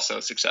was also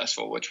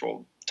successful, which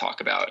we'll talk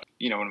about,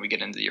 when we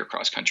get into your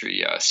cross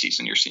country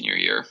season, your senior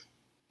year.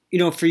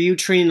 For you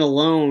training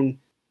alone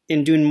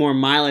and doing more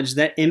mileage,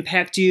 that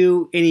impact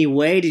you any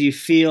way? Did you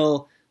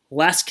feel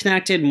less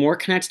connected, more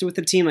connected with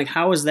the team?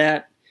 How was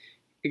that?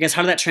 I guess,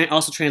 how did that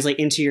also translate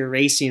into your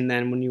racing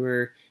then when you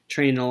were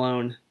training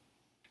alone?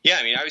 Yeah,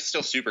 I was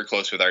still super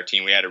close with our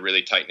team. We had a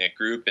really tight-knit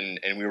group, and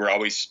we were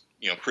always,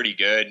 pretty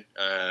good.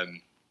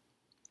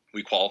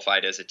 We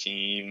qualified as a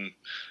team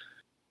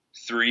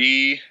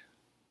 3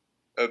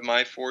 of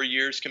my 4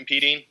 years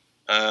competing.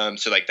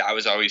 So that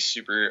was always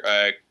super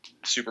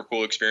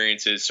cool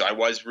experiences. So I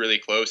was really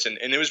close, and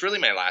it was really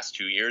my last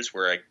 2 years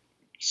where I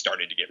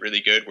started to get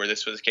really good where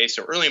this was the case.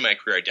 So early in my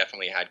career, I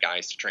definitely had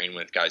guys to train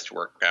with, guys to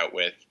work out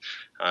with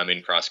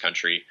in cross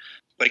country.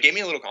 But it gave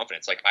me a little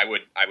confidence. I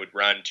would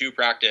run to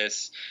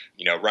practice,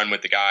 run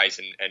with the guys,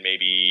 and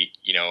maybe,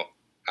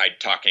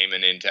 I'd talk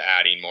Eamon into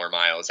adding more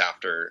miles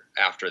after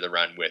the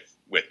run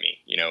with me.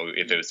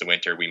 If it was the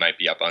winter, we might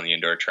be up on the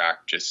indoor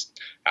track just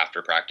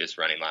after practice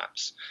running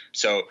laps.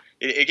 So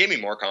it gave me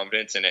more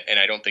confidence, and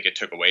I don't think it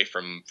took away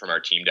from our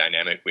team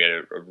dynamic. We had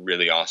a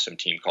really awesome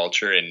team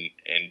culture and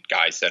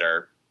guys that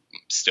are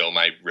still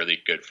my really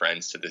good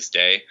friends to this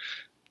day.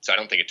 So I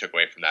don't think it took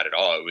away from that at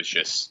all. It was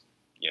just,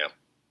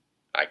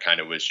 I kind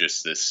of was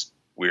just this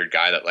weird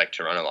guy that liked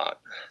to run a lot.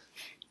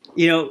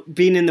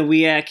 Being in the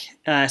WEAC,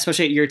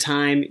 especially at your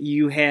time,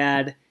 you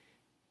had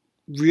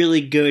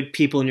really good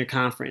people in your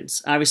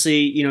conference. Obviously,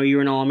 you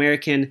were an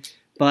All-American,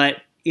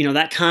 but,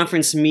 that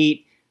conference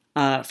meet,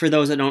 For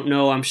those that don't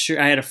know, I'm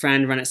sure I had a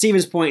friend run at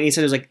Stevens Point, and he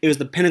said it was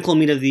the pinnacle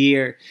meet of the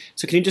year.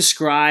 So can you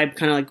describe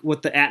kind of like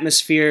what the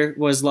atmosphere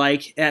was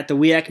like at the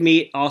WEAC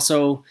meet?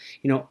 Also,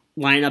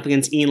 lining up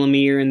against Ian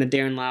Lemire and the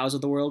Darren Laus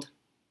of the world.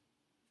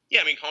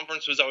 Yeah, I mean,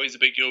 conference was always a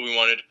big deal. We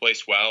wanted to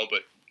place well,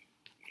 but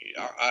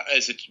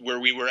where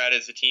we were at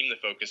as a team, the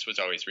focus was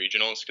always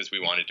regionals because we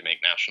wanted to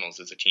make nationals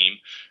as a team.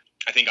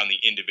 I think on the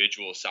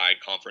individual side,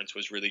 conference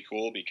was really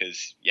cool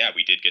because,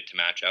 we did get to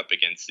match up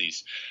against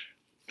these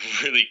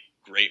really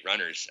great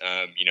runners.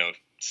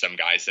 Some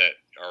guys that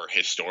are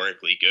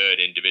historically good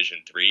in Division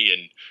III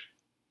and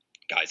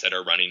guys that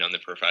are running on the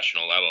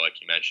professional level,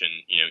 like you mentioned,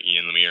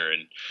 Ian Lemire.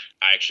 And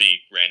I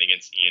actually ran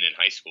against Ian in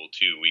high school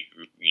too.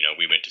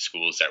 We went to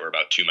schools that were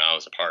about 2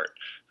 miles apart.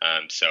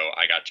 So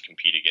I got to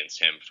compete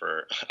against him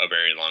for a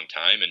very long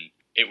time. And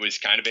it was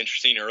kind of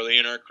interesting early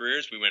in our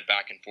careers. We went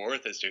back and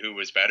forth as to who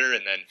was better.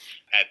 And then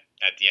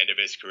at the end of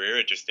his career,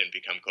 it just didn't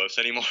become close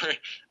anymore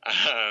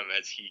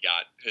as he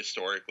got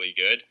historically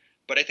good.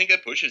 But I think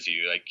that pushes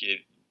you. Like,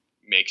 it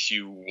makes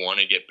you want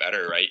to get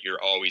better, right?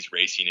 You're always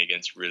racing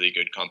against really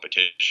good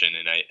competition,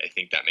 and I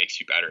think that makes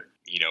you better.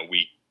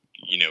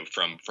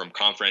 From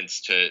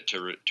conference to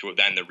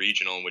then the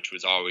regional, which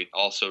was always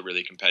also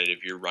really competitive.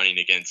 You're running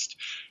against,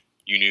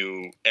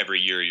 every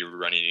year you were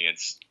running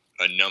against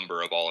a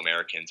number of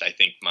All-Americans. I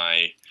think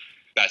my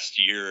best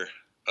year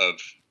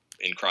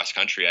in cross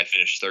country, I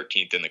finished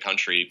 13th in the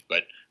country,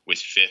 but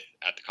was 5th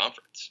at the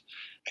conference.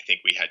 I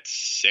think we had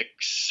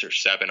 6 or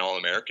 7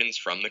 All-Americans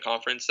from the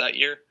conference that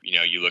year. We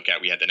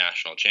had the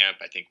national champ.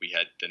 I think we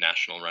had the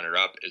national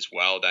runner-up as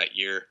well that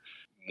year.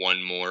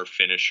 One more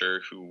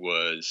finisher who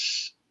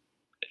was,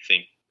 I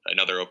think,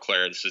 another Eau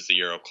Claire. This is the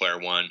year Eau Claire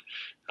won.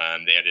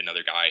 They had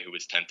another guy who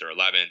was 10th or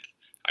 11th.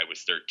 I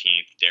was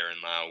 13th.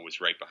 Darren Lau was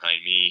right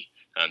behind me.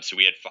 So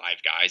we had 5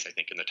 guys, I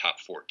think, in the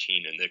top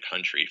 14 in the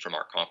country from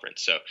our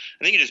conference. So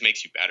I think it just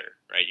makes you better,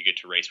 right? You get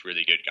to race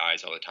really good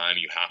guys all the time.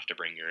 You have to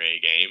bring your A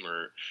game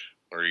or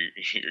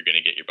you're going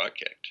to get your butt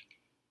kicked.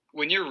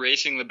 When you're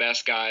racing the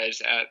best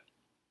guys at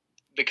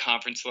the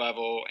conference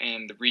level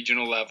and the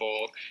regional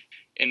level,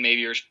 and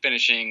maybe you're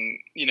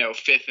finishing,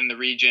 5th in the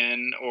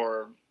region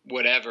or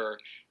whatever,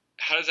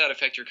 how does that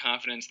affect your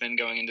confidence then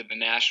going into the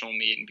national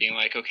meet and being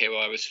like, okay,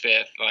 well, I was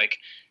 5th. Like,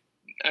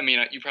 I mean,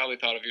 you probably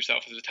thought of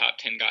yourself as a top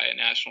 10 guy at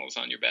nationals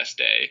on your best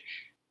day.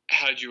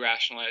 How did you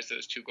rationalize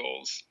those 2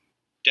 goals?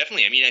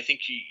 Definitely. I mean, I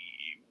think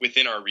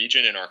within our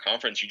region and our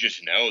conference, you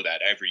just know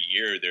that every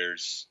year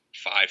there's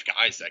 5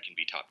 guys that can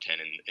be top 10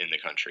 in the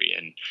country.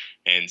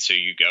 And so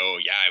you go,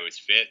 I was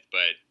 5th,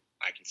 but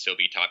I can still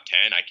be top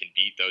 10. I can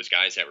beat those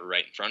guys that were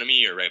right in front of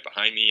me or right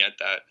behind me at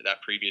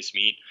that previous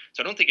meet.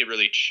 So I don't think it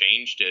really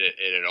changed it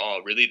at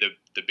all. Really,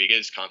 the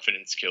biggest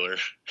confidence killer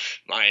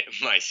my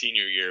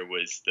senior year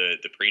was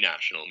the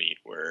pre-national meet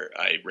where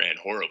I ran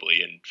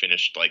horribly and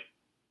finished like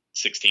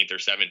 16th or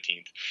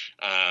 17th.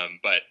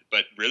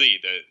 But really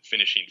the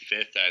finishing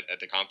 5th at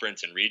the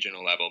conference and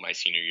regional level my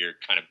senior year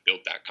kind of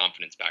built that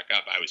confidence back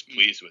up. I was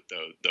pleased with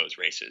those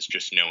races,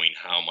 just knowing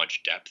how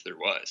much depth there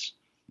was.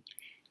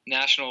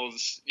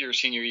 Nationals, your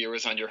senior year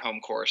was on your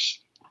home course.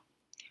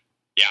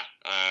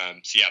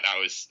 That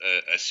was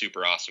a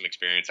super awesome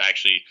experience.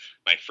 Actually,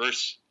 my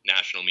first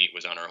national meet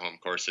was on our home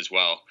course as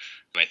well.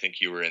 I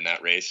think you were in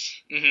that race.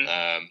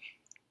 Mm-hmm.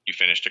 You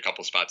finished a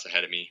couple spots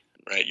ahead of me,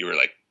 right? You were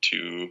like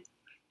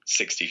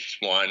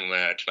 261 to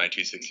my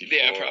 264.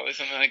 Yeah, probably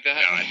something like that.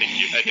 No, I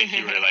think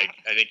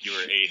you were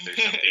 8th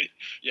or something.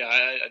 Yeah,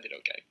 I did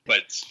okay.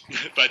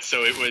 But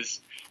so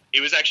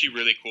it was actually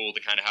really cool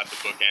to kind of have the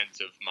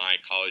bookends of my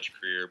college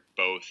career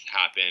both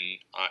happen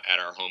at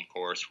our home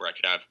course where I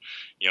could have,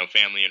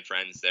 family and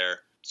friends there.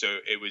 So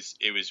it was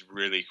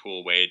really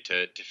cool way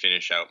to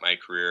finish out my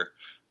career.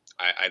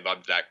 I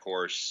loved that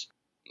course.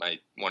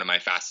 One of my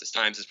fastest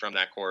times is from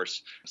that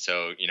course.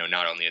 So,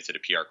 not only is it a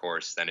PR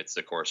course, then it's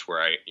the course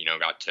where I,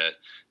 got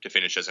to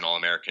finish as an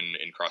All-American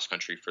in cross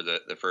country for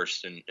the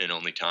first and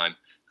only time.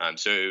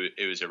 So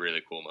it was a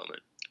really cool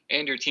moment.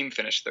 And your team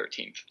finished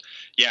 13th.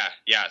 Yeah.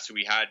 So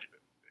we had,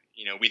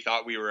 we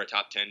thought we were a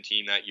top 10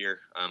 team that year.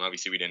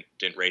 Obviously we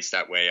didn't race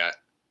that way at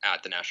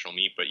the national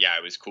meet, but yeah,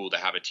 it was cool to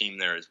have a team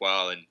there as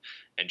well. And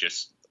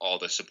just all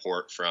the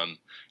support from,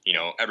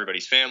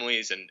 everybody's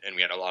families and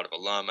we had a lot of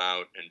alum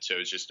out. And so it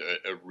was just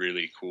a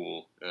really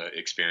cool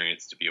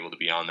experience to be able to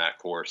be on that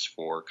course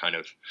for kind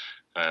of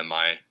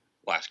my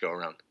last go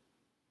around.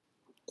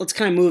 Let's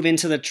kind of move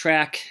into the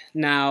track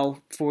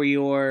now for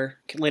your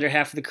later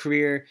half of the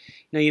career.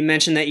 You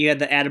mentioned that you had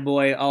the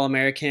Attaboy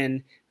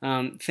All-American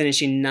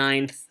finishing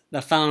 9th.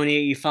 The following year,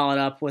 you followed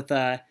up with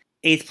a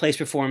 8th place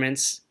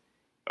performance.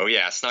 Oh,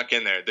 yeah, snuck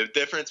in there. The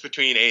difference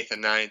between 8th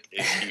and 9th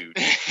is huge.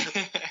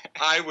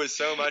 I was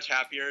so much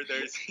happier.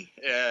 There's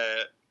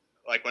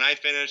like when I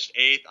finished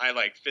 8th,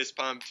 I fist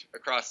pumped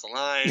across the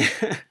line.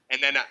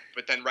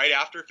 But then right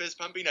after fist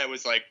pumping, I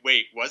was like,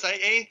 wait, was I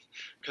 8th?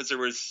 Because there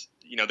was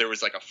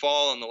like a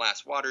fall on the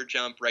last water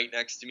jump right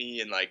next to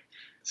me and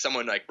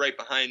someone right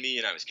behind me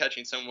and I was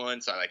catching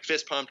someone. So I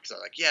fist pumped because I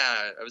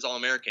was I was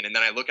All-American. And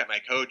then I look at my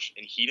coach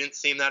and he didn't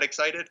seem that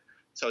excited.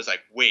 So I was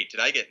like, wait, did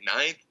I get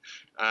 9th?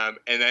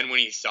 And then when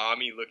he saw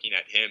me looking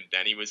at him,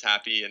 then he was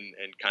happy and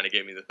kind of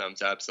gave me the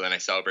thumbs up. So then I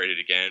celebrated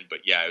again. But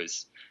yeah, it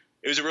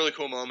was a really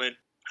cool moment.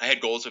 I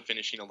had goals of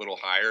finishing a little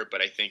higher,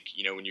 but I think,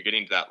 when you're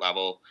getting to that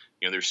level,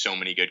 there's so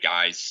many good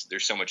guys.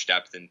 There's so much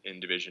depth in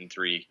Division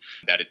III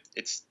that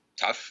it's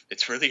tough.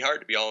 It's really hard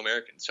to be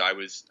All-American. So I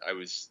was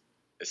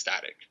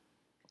ecstatic.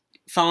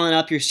 Following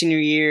up your senior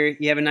year,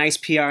 you have a nice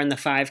PR in the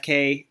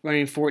 5K,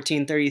 running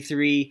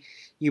 14:33.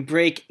 You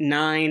break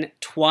 9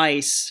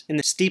 twice in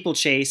the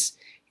steeplechase,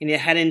 and you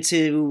head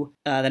into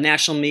the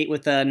national meet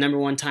with the number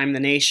 1 time in the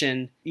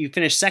nation. You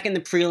finish second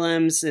in the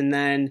prelims, and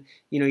then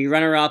you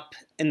runner up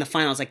in the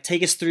finals. Like,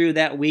 take us through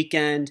that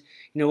weekend.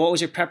 What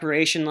was your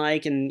preparation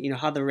like, and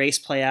how the race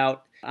play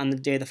out on the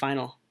day of the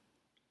final?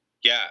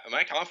 Yeah,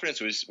 my confidence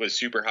was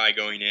super high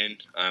going in.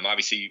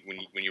 Obviously,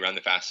 when you run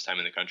the fastest time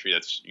in the country,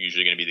 that's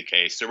usually going to be the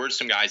case. There were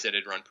some guys that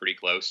had run pretty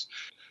close,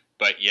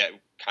 but yeah,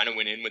 kind of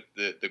went in with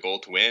the goal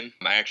to win.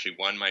 I actually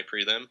won my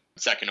prelim,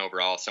 second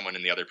overall. Someone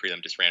in the other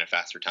prelim just ran a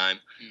faster time.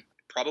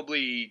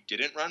 Probably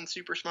didn't run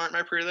super smart in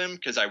my prelim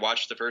because I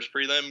watched the first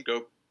prelim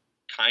go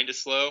kind of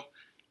slow,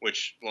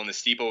 in the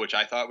steeple, which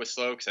I thought was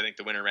slow because I think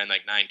the winner ran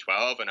like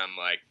 9:12, and I'm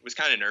like, was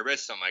kind of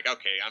nervous. So I'm like,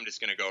 okay, I'm just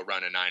going to go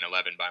run a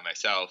 9:11 by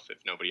myself if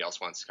nobody else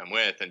wants to come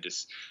with and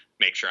just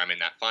make sure I'm in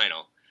that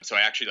final. So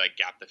I actually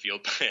gapped the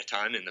field by a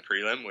ton in the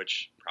prelim,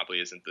 which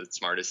probably isn't the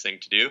smartest thing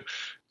to do.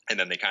 And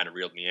then they kind of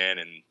reeled me in,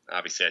 and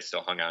obviously I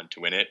still hung on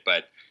to win it.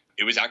 But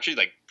it was actually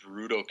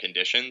brutal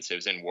conditions. It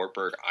was in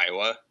Wartburg,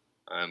 Iowa,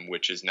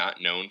 which is not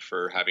known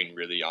for having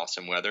really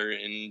awesome weather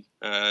in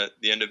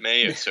the end of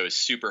May. So it's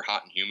super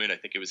hot and humid. I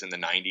think it was in the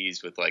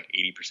 90s with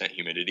 80%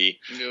 humidity.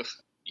 Ugh.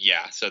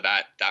 Yeah, so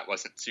that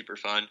wasn't super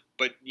fun.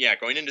 But yeah,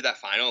 going into that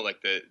final,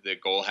 the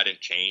goal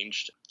hadn't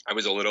changed. I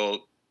was a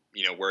little,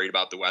 worried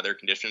about the weather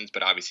conditions,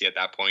 but obviously at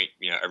that point,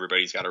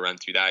 everybody's got to run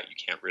through that. You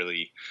can't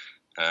really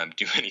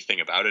do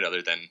anything about it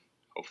other than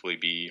hopefully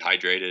be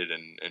hydrated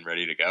and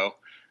ready to go.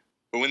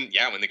 But when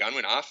the gun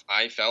went off,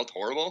 I felt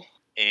horrible.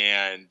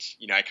 And,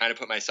 I kind of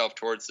put myself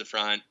towards the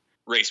front.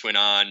 Race went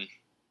on.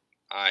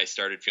 I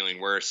started feeling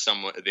worse.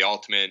 The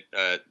ultimate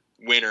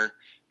winner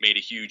made a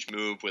huge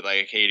move with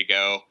a K to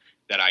go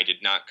that I did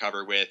not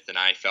cover with, and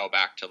I fell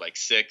back to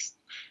 6th.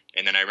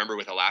 And then I remember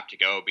with a lap to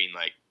go being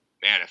like,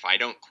 man, if I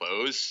don't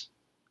close,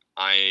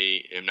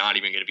 I am not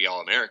even going to be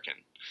All-American.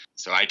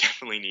 So I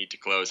definitely need to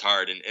close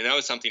hard. And that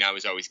was something I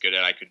was always good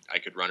at. I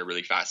could run a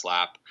really fast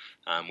lap,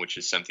 which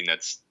is something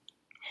that's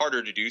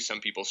harder to do.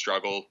 Some people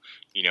struggle,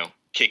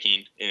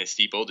 kicking in a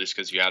steeple just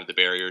because you have the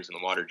barriers and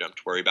the water jump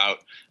to worry about.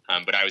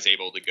 But I was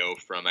able to go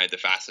I had the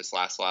fastest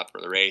last lap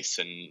for the race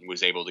and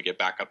was able to get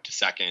back up to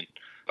second,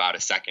 about a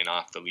second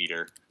off the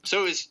leader.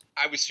 So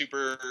I was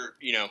super,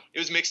 it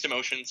was mixed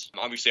emotions.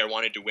 Obviously I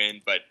wanted to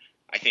win, but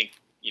I think,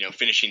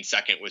 finishing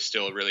second was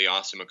still a really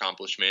awesome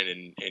accomplishment.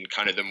 And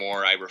kind of the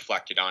more I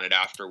reflected on it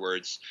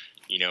afterwards,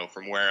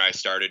 from where I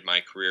started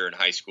my career in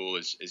high school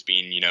as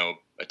being,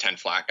 a 10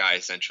 flat guy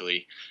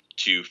essentially,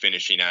 to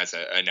finishing as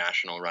a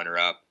national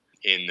runner-up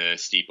in the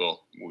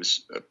steeple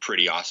was a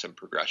pretty awesome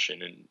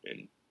progression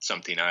and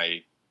something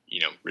I,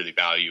 really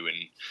value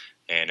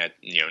and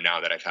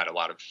now that I've had a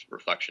lot of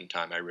reflection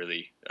time, I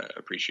really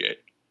appreciate.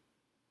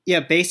 Yeah,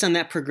 based on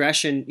that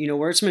progression,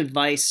 what are some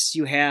advice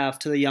you have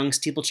to the young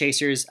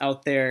steeplechasers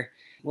out there,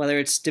 whether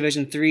it's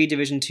Division III,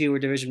 Division II, or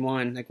Division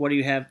I? What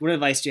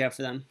advice do you have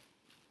for them?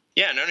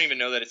 Yeah, and I don't even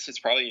know that it's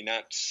probably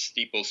not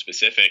steeple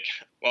specific.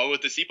 Well,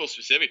 with the steeple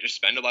specific, just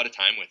spend a lot of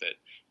time with it.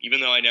 Even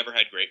though I never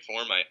had great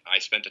form, I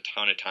spent a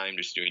ton of time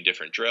just doing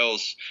different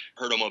drills,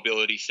 hurdle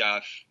mobility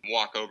stuff,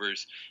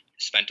 walkovers,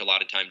 spent a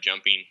lot of time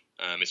jumping,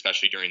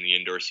 especially during the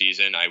indoor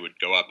season. I would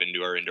go up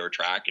into our indoor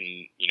track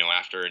and,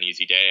 after an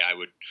easy day,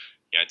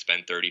 I'd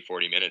spend 30,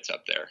 40 minutes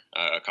up there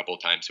a couple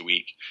of times a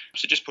week.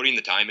 So just putting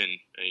the time in,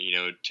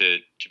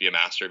 to be a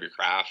master of your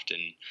craft,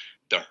 and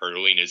the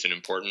hurdling is an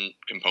important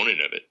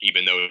component of it.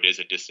 Even though it is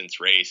a distance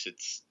race,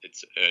 it's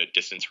a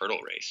distance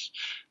hurdle race.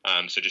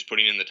 So just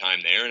putting in the time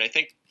there. And I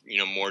think,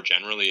 more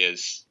generally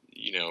as,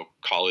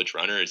 college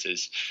runners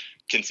is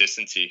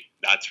consistency.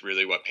 That's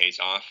really what pays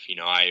off.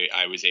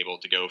 I was able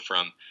to go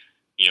from,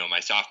 my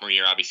sophomore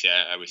year, obviously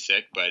I was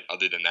sick, but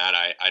other than that,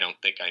 I don't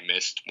think I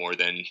missed more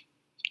than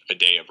a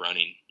day of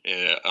running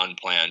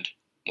unplanned,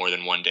 more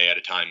than one day at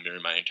a time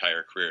during my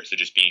entire career. So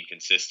just being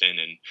consistent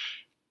and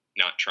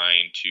not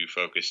trying to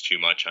focus too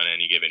much on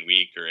any given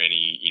week or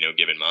any,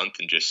 given month,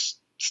 and just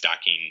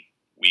stacking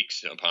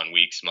weeks upon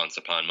weeks, months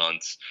upon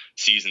months,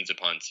 seasons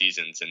upon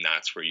seasons. And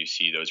that's where you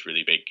see those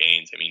really big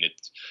gains. I mean,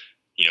 it's,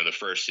 the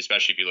first,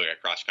 especially if you look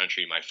at cross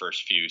country, my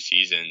first few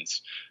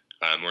seasons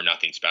were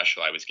nothing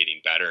special. I was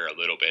getting better a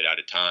little bit at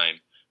a time.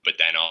 But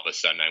then all of a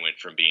sudden I went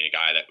from being a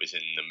guy that was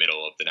in the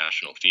middle of the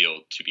national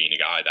field to being a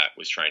guy that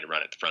was trying to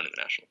run at the front of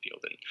the national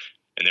field.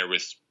 And there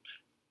was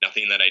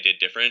nothing that I did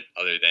different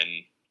other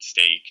than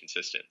stay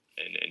consistent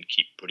and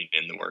keep putting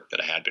in the work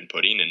that I had been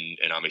putting,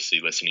 and obviously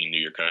listening to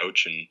your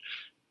coach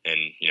and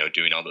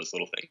doing all those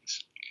little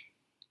things.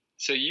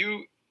 So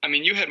you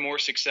had more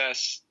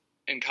success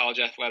in college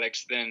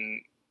athletics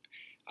than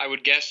I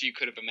would guess you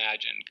could have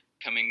imagined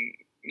coming,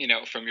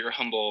 from your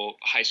humble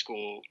high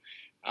school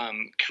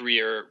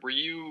career. Were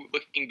you,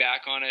 looking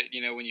back on it,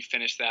 when you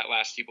finished that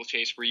last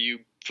steeplechase, were you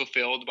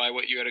fulfilled by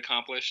what you had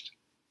accomplished?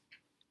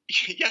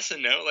 Yes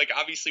and no. Like,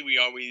 obviously we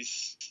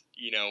always,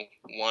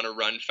 want to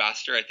run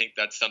faster. I think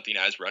that's something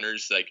as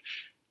runners, like,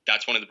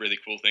 that's one of the really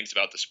cool things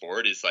about the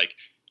sport is, like,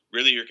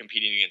 really you're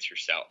competing against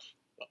yourself.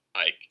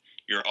 Like,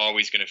 you're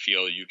always going to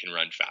feel you can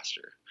run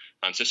faster.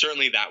 So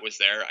certainly that was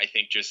there. I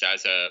think just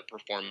as a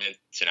performance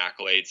and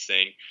accolades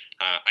thing,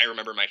 I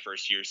remember my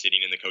first year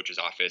sitting in the coach's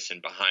office,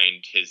 and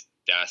behind his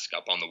desk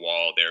up on the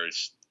wall,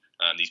 there's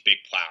these big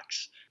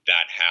plaques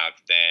that have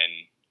then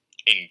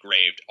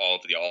engraved all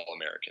of the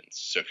All-Americans.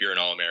 So if you're an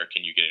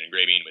All-American, you get an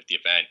engraving with the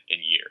event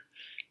and year.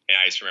 And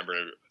I just remember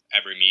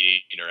every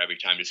meeting or every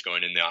time just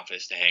going in the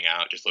office to hang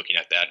out, just looking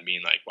at that and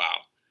being like,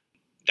 wow,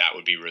 that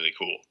would be really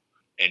cool.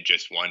 And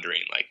just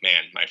wondering, like,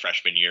 man, my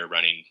freshman year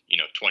running,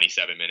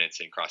 27 minutes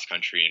in cross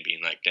country and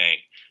being like, dang,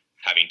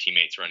 having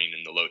teammates running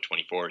in the low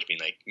 24s, being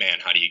like, man,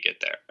 how do you get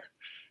there?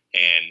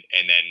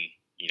 And then,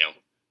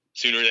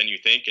 sooner than you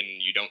think, and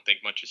you don't think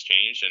much has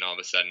changed. And all of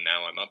a sudden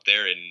now I'm up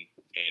there, and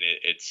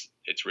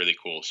it's really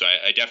cool. So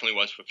I definitely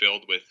was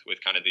fulfilled with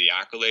kind of the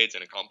accolades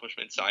and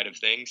accomplishment side of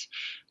things,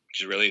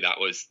 because really that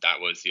was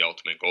the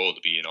ultimate goal,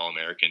 to be an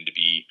All-American, to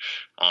be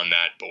on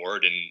that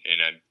board.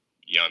 And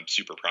I'm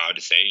super proud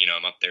to say,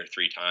 I'm up there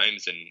 3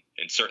 times,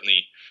 and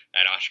certainly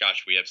at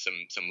Oshkosh we have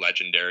some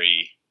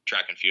legendary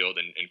track and field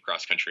and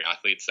cross country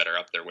athletes that are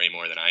up there way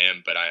more than I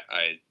am, but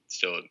I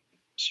still am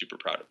super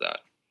proud of that.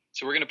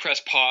 So we're going to press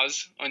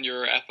pause on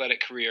your athletic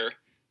career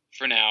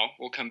for now.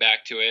 We'll come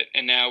back to it.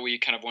 And now we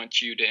kind of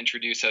want you to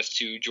introduce us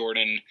to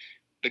Jordan,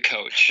 the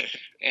coach.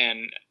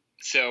 And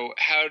so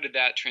how did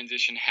that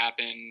transition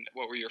happen?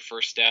 What were your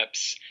first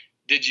steps?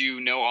 Did you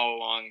know all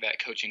along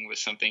that coaching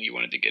was something you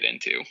wanted to get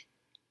into?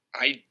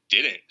 I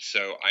didn't.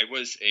 So I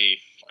was a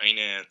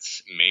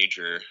finance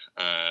major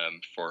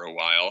for a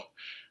while,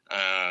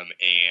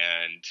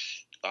 and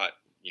thought,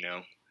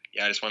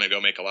 I just want to go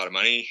make a lot of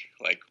money,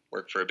 like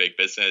work for a big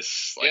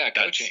business. Like,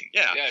 coaching.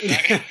 Yeah.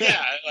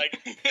 Like,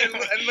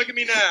 and look at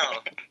me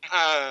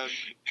now.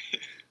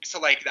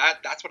 So like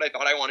that's what I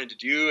thought I wanted to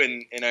do.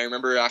 And I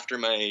remember after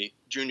my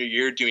junior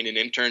year doing an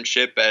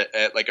internship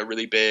at like a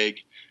really big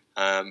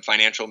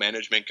financial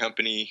management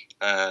company,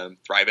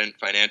 Thrivent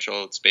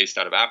Financial. It's based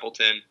out of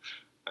Appleton.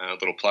 A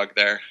little plug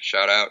there.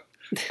 Shout out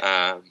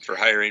for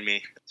hiring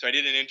me. So I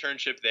did an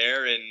internship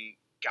there, and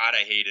God,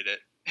 I hated it.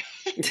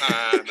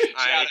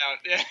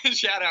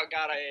 Shout out,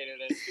 God, I hated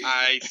it.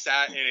 I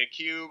sat in a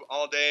cube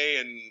all day,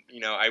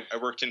 and I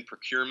worked in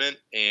procurement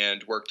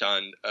and worked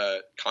on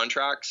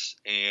contracts,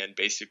 and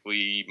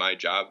basically my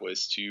job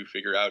was to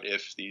figure out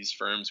if these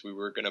firms we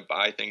were going to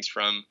buy things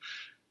from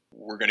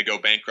were going to go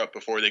bankrupt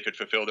before they could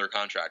fulfill their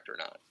contract or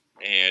not.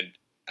 And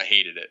I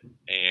hated it,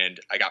 and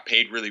I got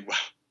paid really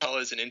well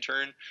as an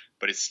intern,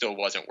 but it still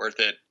wasn't worth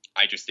it.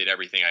 I just did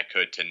everything I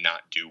could to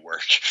not do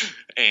work,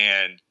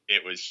 and I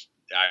was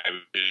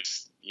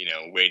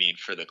waiting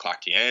for the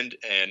clock to end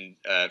and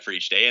for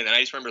each day. And then I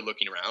just remember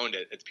looking around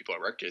at the people I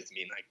worked with and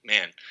being like,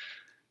 man,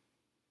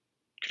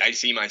 could I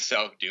see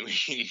myself doing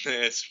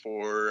this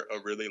for a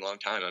really long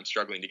time? I'm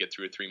struggling to get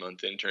through a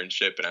 3-month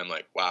internship, and I'm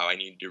like, wow, I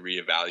need to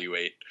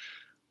reevaluate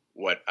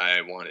what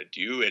I want to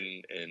do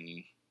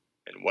and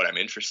what I'm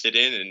interested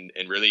in.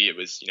 And really it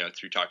was,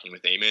 through talking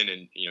with Eamon,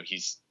 and,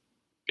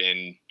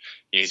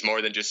 he's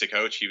more than just a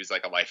coach. He was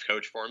like a life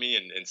coach for me,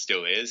 and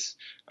still is.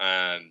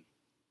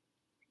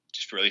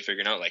 Just really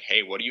figuring out, like,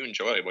 hey, what do you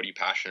enjoy? What are you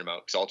passionate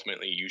about? Because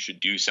ultimately you should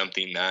do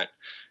something that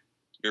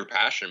you're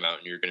passionate about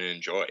and you're going to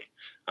enjoy.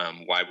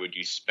 Why would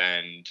you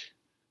spend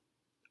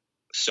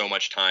so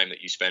much time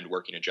that you spend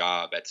working a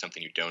job at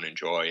something you don't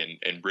enjoy?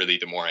 And really,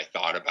 the more I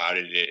thought about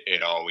it,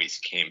 it always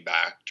came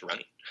back to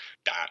running.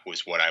 That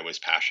was what I was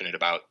passionate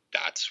about.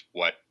 That's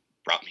what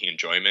brought me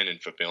enjoyment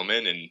and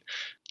fulfillment. And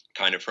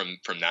kind of from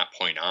that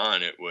point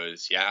on, it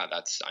was,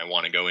 I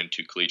want to go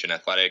into collegiate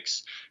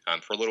athletics.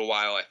 For a little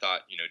while, I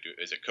thought,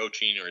 is it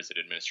coaching or is it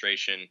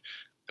administration?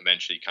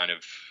 Eventually kind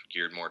of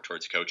geared more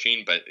towards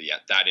coaching. But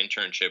that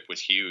internship was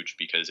huge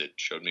because it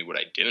showed me what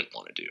I didn't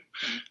want to do,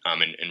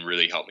 and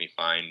really helped me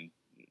find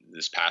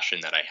this passion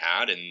that I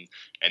had.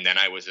 And then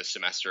I was a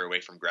semester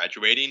away from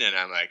graduating, and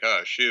I'm like,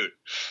 oh, shoot.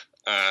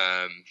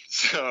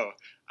 So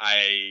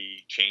I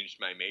changed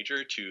my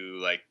major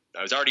to,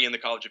 I was already in the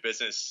College of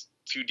Business,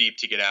 too deep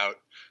to get out.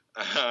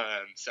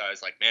 So I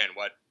was like, man,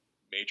 what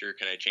major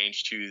can I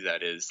change to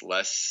that is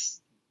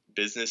less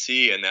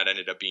businessy? And that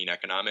ended up being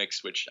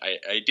economics, which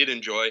I did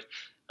enjoy.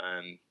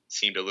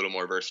 Seemed a little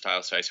more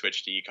versatile, so I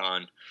switched to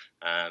econ,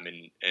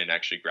 and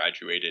actually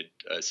graduated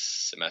a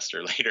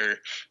semester later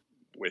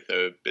with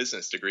a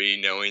business degree,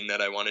 knowing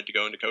that I wanted to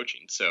go into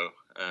coaching. So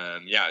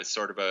it's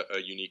sort of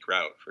a unique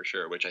route for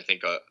sure, which I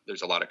think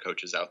there's a lot of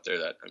coaches out there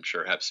that I'm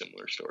sure have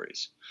similar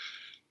stories.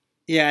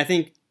 Yeah, I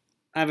think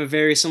I have a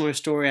very similar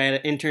story. I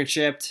had an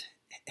internship,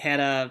 had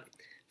a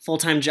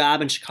full-time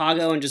job in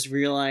Chicago, and just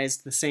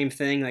realized the same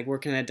thing, like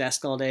working at a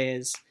desk all day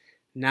is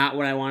not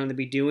what I wanted to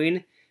be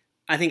doing.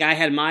 I think I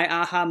had my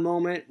aha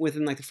moment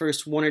within like the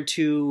first 1 or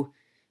 2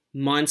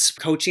 months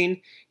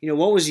coaching.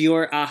 What was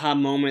your aha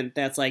moment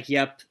that's like,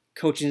 yep,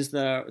 coaching's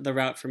the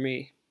route for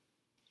me?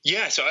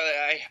 Yeah, so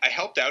I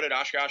helped out at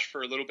Oshkosh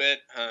for a little bit.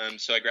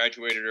 So I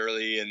graduated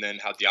early and then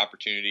had the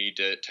opportunity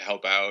to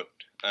help out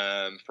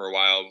for a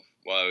while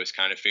I was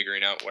kind of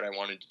figuring out what I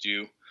wanted to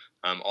do.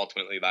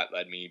 Ultimately, that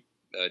led me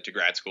to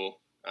grad school,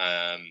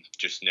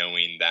 just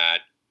knowing that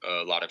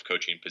a lot of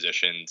coaching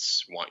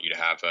positions want you to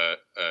have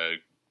a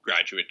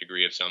graduate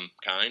degree of some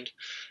kind.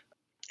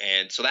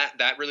 And so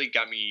that really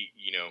got me,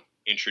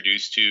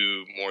 introduced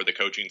to more the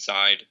coaching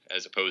side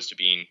as opposed to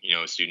being,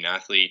 a student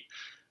athlete.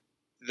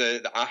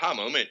 The aha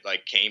moment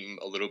came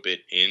a little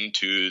bit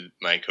into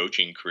my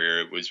coaching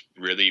career. It was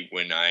really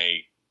when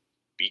I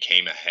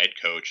became a head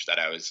coach that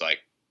I was like,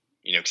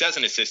 because as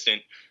an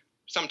assistant,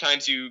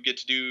 sometimes you get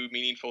to do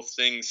meaningful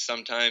things.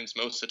 Sometimes,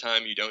 most of the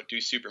time, you don't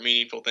do super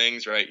meaningful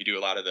things, right? You do a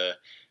lot of the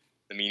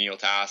menial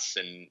tasks,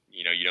 and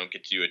you don't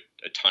get to do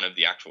a ton of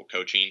the actual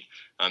coaching.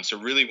 So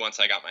really, once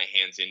I got my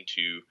hands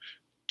into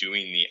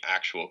doing the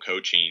actual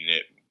coaching,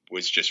 it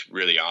was just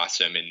really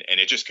awesome, and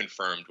it just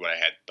confirmed what I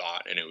had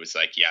thought. And it was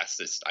like, yes,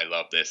 I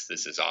love this.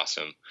 This is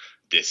awesome.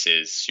 This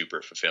is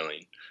super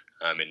fulfilling,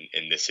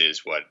 and this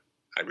is what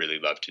I really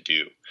love to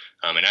do.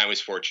 And I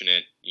was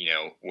fortunate,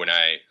 when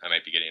I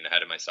might be getting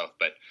ahead of myself,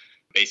 but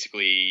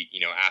basically,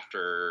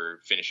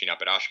 after finishing up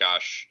at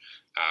Oshkosh,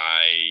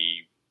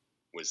 I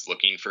was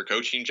looking for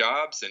coaching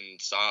jobs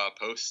and saw a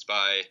post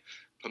by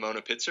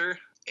Pomona Pitzer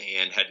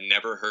and had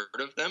never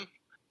heard of them,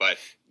 but,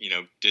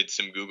 did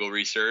some Google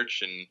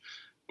research and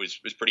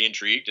was pretty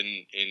intrigued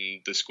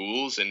in the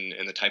schools and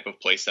the type of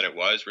place that it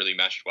was. Really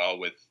meshed well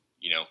with,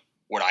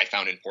 what I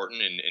found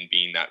important and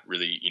being that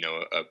really,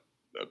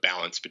 a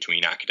balance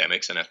between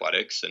academics and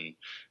athletics, and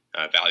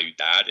valued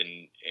that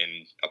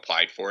and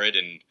applied for it.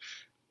 And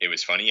it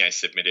was funny. I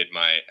submitted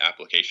my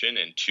application,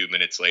 and 2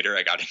 minutes later,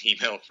 I got an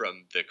email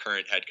from the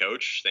current head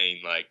coach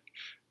saying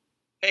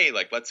hey,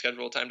 let's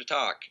schedule a time to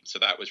talk. So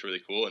that was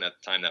really cool. And at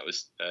the time, that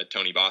was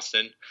Tony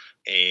Boston.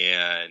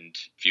 And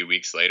a few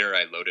weeks later,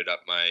 I loaded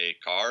up my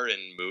car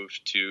and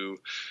moved to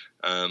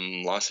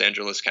Los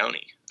Angeles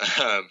County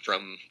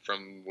from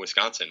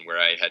Wisconsin, where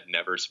I had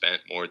never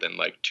spent more than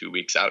 2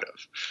 weeks out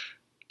of.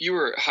 You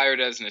were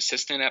hired as an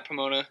assistant at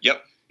Pomona?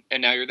 Yep.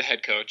 And now you're the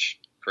head coach?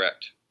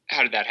 Correct.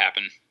 How did that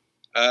happen?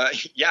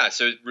 Yeah,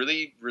 so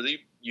really, really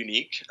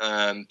unique.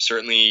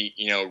 Certainly,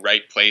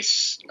 right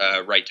place,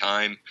 right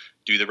time,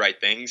 do the right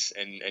things,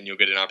 and you'll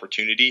get an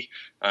opportunity.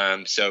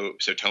 So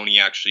Tony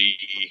actually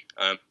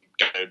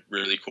got a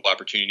really cool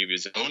opportunity of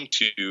his own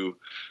to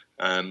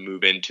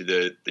move into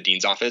the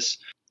dean's office.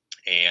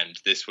 And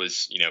this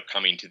was,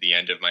 coming to the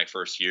end of my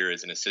first year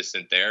as an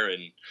assistant there,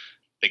 and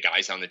the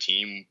guys on the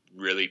team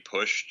really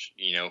pushed,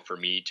 for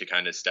me to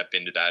kind of step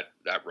into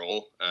that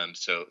role.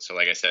 So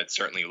like I said,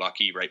 certainly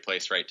lucky, right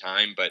place, right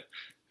time. But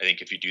I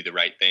think if you do the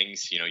right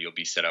things, you'll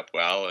be set up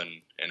well.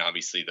 And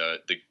obviously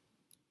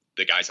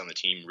the guys on the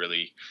team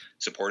really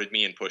supported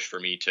me and pushed for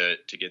me to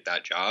get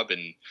that job.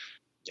 And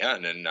yeah,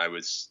 and then I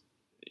was,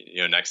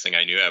 next thing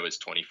I knew, I was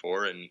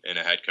 24 and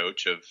a head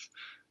coach of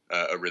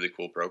a really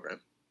cool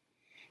program.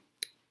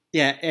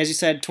 Yeah, as you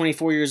said,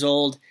 24 years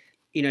old.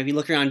 If you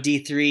look around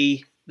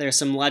D3, there's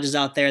some legends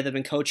out there that have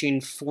been coaching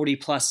 40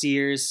 plus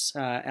years.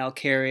 Al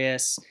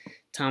Carius,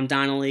 Tom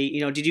Donnelly.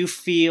 Did you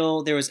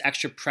feel there was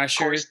extra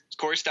pressure?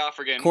 Corey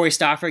Stoffergen. Corey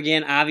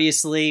Stoffergen,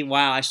 obviously.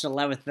 Wow, I should have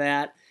led with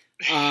that.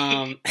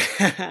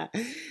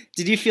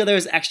 Did you feel there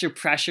was extra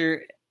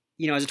pressure,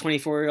 as a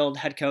 24-year-old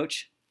head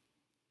coach?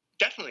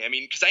 Definitely. I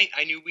mean, because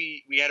I knew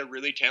we had a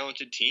really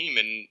talented team,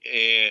 and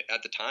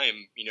at the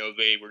time,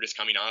 they were just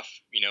coming off,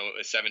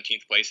 a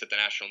 17th place at the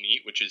national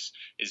meet, which is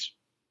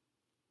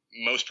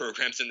most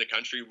programs in the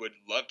country would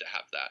love to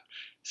have that.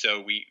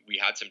 So we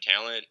had some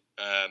talent.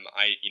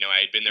 I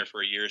had been there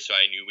for a year, so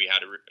I knew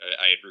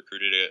I had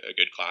recruited a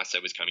good class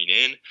that was coming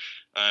in.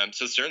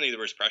 So certainly there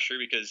was pressure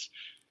because,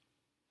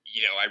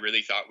 I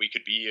really thought we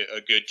could be a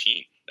good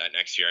team that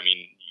next year. I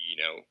mean,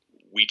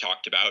 we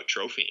talked about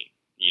trophying,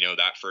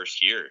 that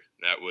first year.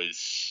 That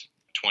was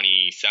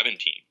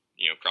 2017.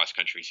 Cross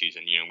country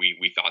season.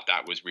 We thought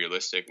that was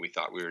realistic. We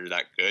thought we were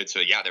that good. So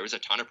yeah, there was a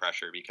ton of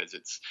pressure because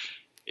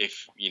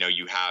if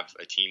you have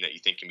a team that you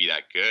think can be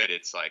that good,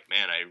 it's like,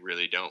 man, I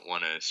really don't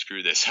want to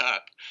screw this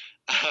up.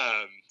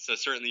 So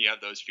certainly you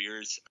have those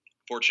fears.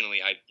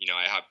 Fortunately, I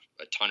have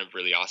a ton of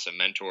really awesome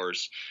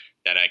mentors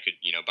that I could,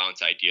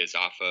 bounce ideas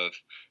off of.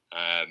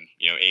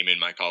 Eamon,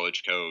 my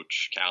college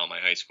coach, Cal, my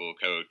high school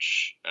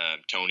coach,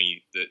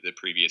 Tony, the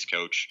previous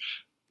coach,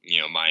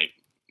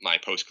 my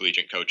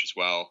post-collegiate coach as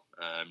well,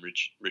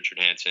 Richard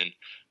Hansen.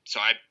 So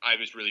I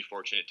was really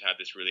fortunate to have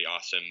this really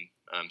awesome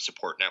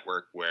support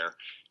network where,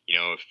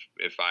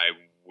 if I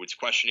was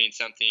questioning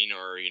something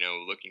or,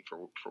 looking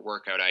for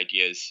workout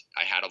ideas,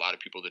 I had a lot of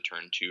people to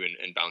turn to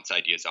and bounce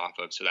ideas off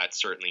of. So that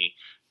certainly,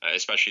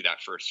 especially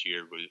that first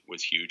year,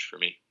 was huge for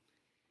me.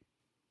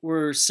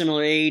 were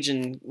similar age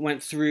and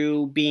went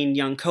through being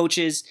young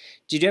coaches,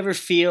 did you ever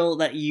feel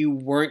that you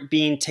weren't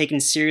being taken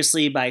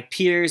seriously by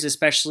peers,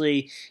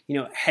 especially,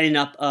 heading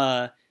up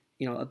a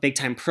big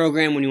time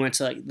program when you went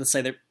to, like, let's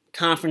say the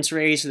conference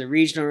race or the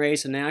regional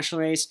race, the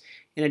national race?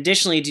 And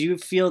additionally, do you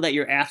feel that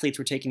your athletes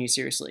were taking you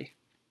seriously?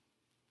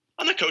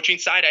 On the coaching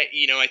side,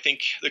 I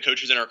think the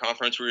coaches in our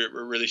conference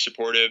were really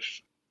supportive.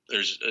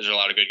 There's a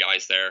lot of good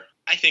guys there.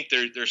 I think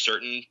there's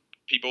certain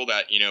people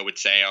that, would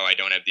say, oh, I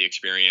don't have the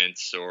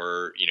experience,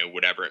 or,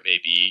 whatever it may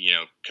be,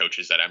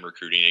 coaches that I'm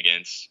recruiting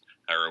against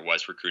or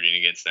was recruiting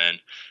against then.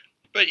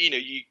 But,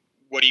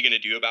 what are you going to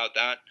do about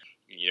that?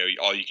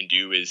 All you can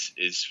do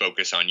is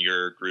focus on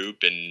your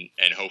group, and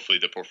hopefully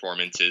the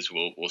performances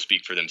will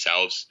speak for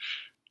themselves.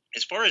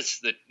 As far as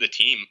the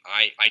team,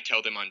 I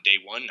tell them on day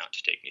one not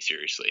to take me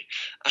seriously.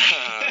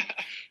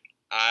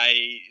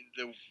 I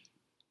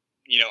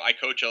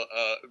coach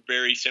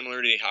very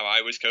similar to how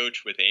I was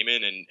coached with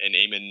Eamon, and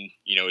Eamon,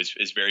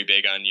 is very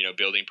big on,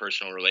 building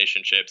personal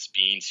relationships,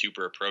 being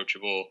super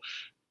approachable,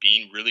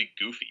 being really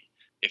goofy.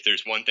 If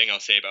there's one thing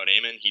I'll say about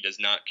Eamon, he does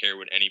not care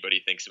what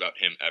anybody thinks about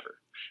him ever,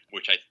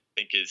 which I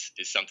think is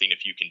something,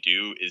 if you can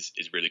do, is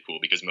really cool,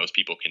 because most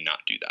people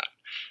cannot do that.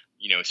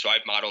 So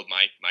I've modeled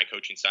my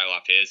coaching style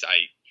off his.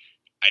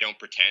 I don't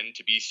pretend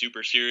to be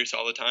super serious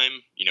all the time.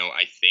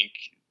 I think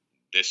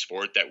this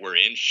sport that we're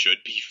in should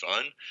be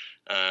fun,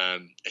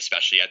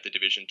 especially at the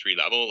Division III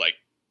level. Like,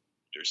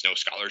 there's no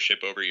scholarship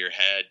over your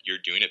head. You're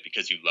doing it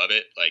because you love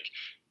it. Like,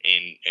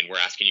 and we're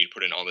asking you to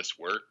put in all this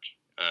work.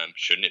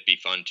 Shouldn't it be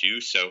fun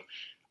too? So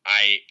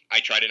I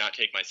try to not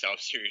take myself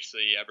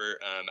seriously ever.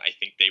 I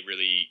think they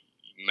really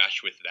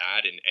mesh with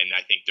that, and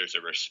I think there's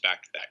a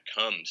respect that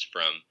comes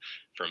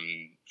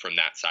from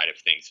that side of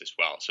things as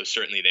well. So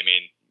certainly they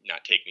may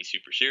not take me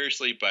super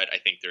seriously, but I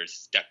think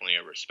there's definitely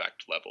a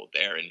respect level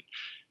there. And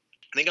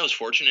I think I was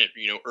fortunate,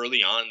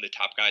 early on, the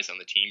top guys on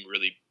the team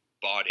really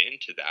bought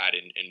into that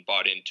and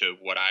bought into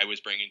what I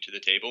was bringing to the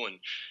table. And,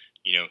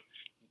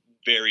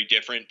 very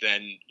different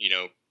than,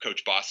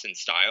 Coach Boston's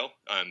style.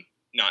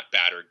 Not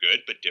bad or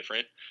good, but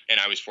different. And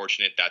I was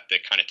fortunate that the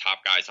kind of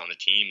top guys on the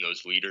team,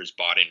 those leaders,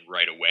 bought in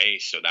right away.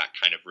 So that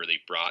kind of really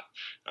brought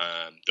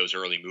those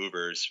early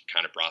movers,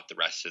 kind of brought the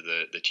rest of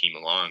the team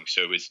along.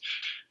 So it was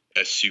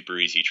a super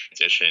easy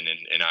transition,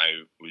 and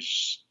I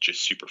was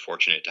just super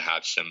fortunate to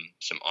have some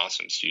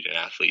awesome student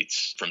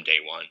athletes from day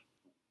one.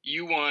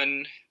 You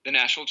won the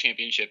national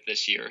championship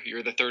this year.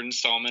 You're the third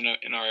installment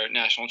in our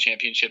national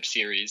championship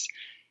series,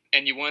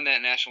 and you won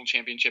that national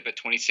championship at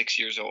 26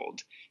 years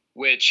old,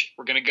 which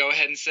we're going to go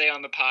ahead and say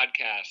on the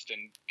podcast,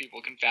 and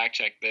people can fact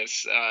check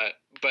this,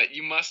 but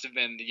you must have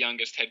been the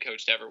youngest head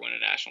coach to ever win a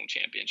national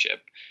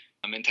championship,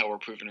 until we're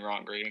proven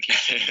wrong. We're going to keep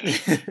saying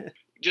it.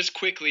 Just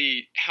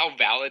quickly, how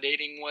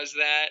validating was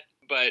that?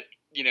 But,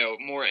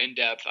 more in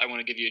depth, I want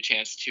to give you a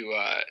chance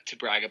to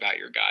brag about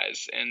your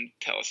guys and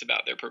tell us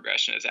about their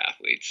progression as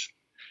athletes.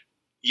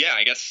 Yeah,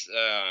 I guess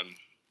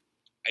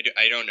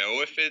I don't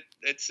know if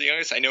it's the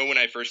youngest. I know when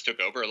I first took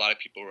over, a lot of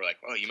people were like,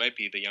 well, you might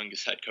be the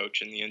youngest head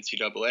coach in the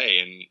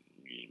NCAA, and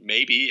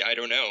maybe, I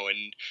don't know.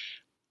 And,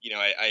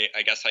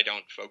 I guess I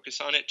don't focus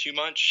on it too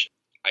much.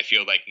 I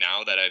feel like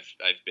now that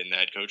I've been the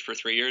head coach for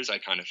 3 years, I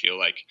kind of feel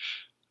like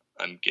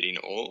I'm getting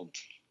old,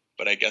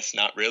 but I guess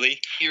not really.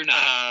 You're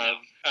not.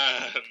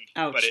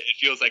 But it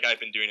feels like I've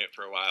been doing it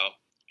for a while.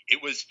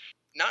 It was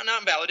not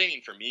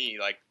validating for me.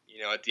 Like,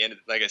 at the end of,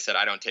 like I said,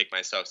 I don't take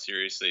myself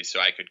seriously, so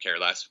I could care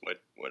less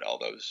what all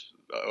those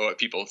what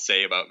people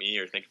say about me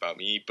or think about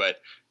me. But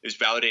it was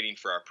validating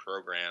for our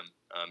program,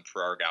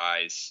 for our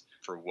guys,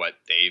 for what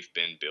they've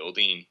been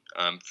building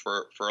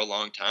for a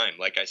long time.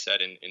 Like I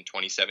said, in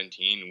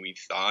 2017, we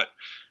thought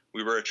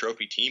we were a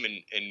trophy team,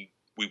 and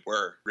we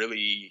were.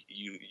 Really,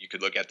 you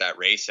could look at that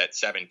race at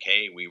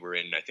 7K. We were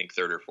in, I think,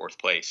 third or fourth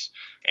place,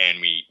 and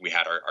we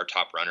had our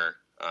top runner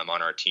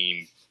on our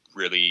team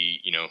really,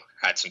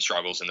 had some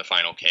struggles in the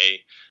final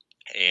K,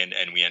 and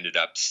we ended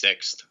up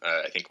sixth,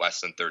 I think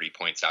less than 30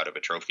 points out of a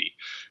trophy.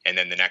 And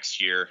then the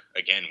next year,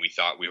 again, we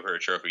thought we were a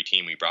trophy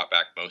team. We brought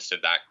back most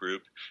of that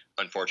group.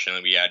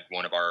 Unfortunately, we had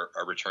one of our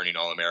returning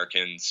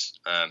All-Americans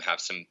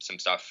have some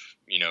stuff,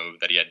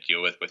 that he had to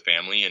deal with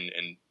family,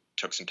 and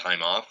took some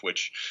time off,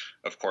 which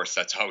of course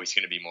that's always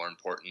going to be more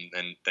important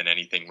than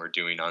anything we're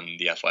doing on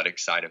the athletic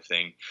side of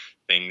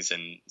things.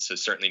 And so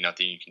certainly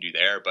nothing you can do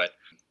there, but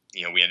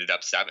we ended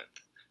up seventh,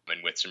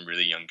 and with some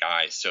really young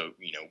guys. So,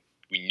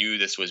 we knew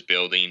this was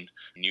building,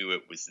 knew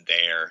it was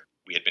there.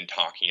 We had been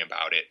talking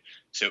about it.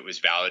 So it was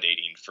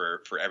validating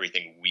for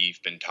everything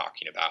we've been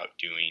talking about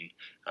doing,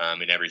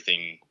 and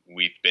everything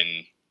we've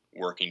been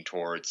working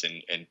towards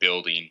and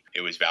building.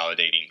 It was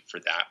validating for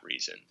that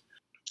reason.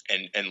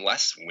 And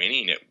less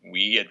winning it,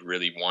 we had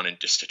really wanted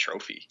just a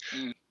trophy.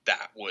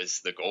 That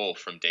was the goal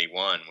from day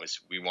one, was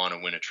we want to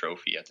win a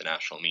trophy at the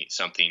national meet,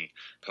 something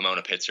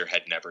Pomona Pitzer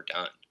had never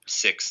done.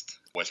 Sixth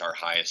was our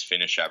highest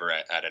finish ever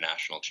at a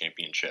national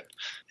championship.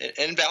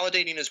 And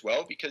validating as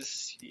well,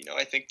 because,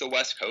 I think the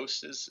West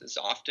Coast is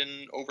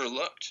often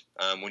overlooked.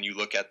 When you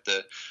look at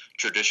the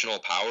traditional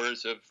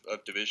powers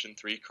of Division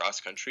III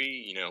cross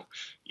country,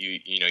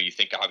 you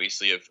think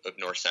obviously of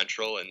North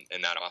Central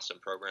and that awesome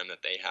program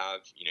that they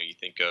have. You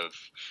think of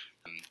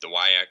the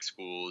WIAC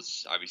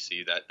schools,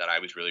 obviously, that I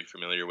was really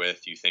familiar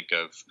with. You think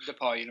of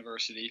DePauw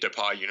University.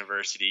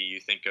 You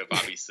think of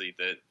obviously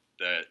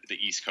the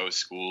East Coast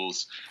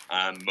schools.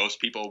 Most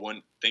people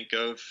wouldn't think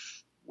of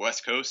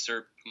West Coast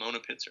or Pomona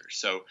Pitzer.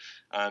 So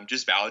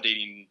just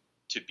validating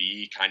to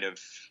be kind of,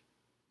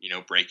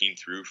 breaking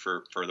through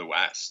for the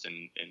West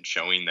and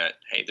showing that,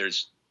 hey,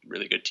 there's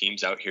really good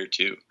teams out here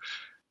too.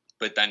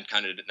 But then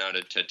kind of now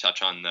to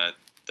touch on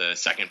the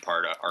second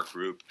part of our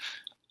group,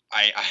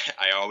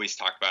 I always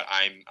talk about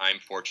I'm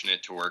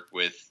fortunate to work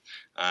with,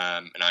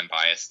 and I'm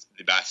biased,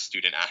 the best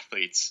student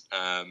athletes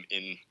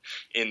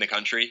in the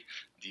country.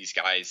 These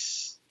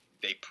guys,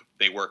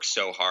 they work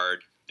so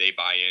hard. They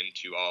buy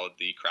into all of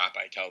the crap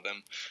I tell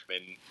them.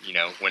 And,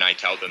 when I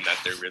tell them that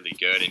they're really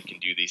good and can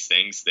do these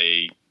things,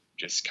 they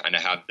just kind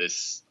of have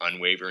this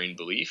unwavering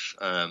belief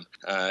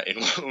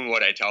in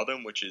what I tell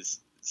them, which is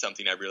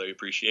something I really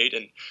appreciate.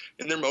 And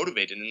they're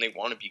motivated and they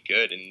want to be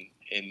good.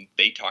 And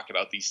they talk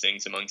about these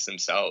things amongst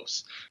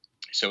themselves.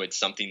 So it's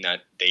something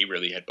that they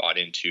really had bought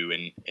into.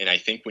 And I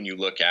think when you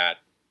look at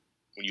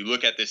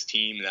this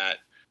team that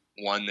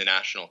won the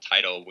national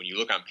title, when you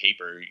look on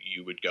paper,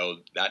 you would go,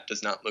 that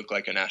does not look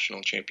like a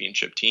national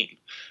championship team.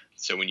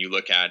 So when you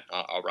look at,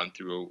 I'll run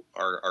through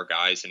our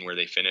guys and where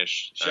they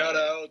finished. Shout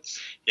outs.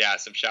 Yeah,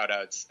 some shout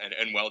outs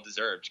and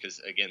well-deserved, because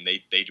again,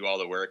 they do all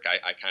the work.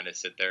 I kind of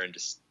sit there and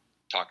just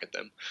talk at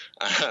them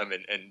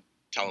and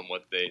tell them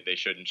what they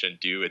should and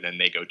shouldn't do, and then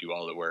they go do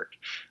all the work.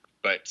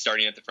 But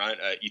starting at the front,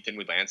 Ethan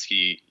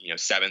Woodlansky,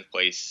 7th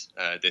place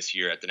this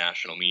year at the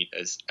national meet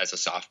as a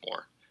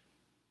sophomore.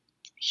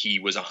 He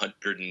was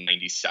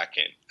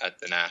 192nd at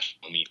the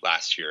national meet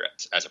last year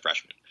as a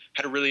freshman.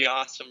 Had a really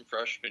awesome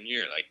freshman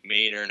year,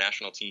 made our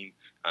national team,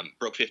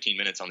 broke 15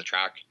 minutes on the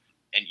track.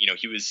 And,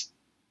 he was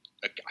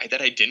a guy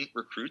that I didn't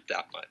recruit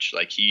that much.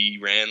 He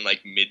ran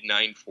mid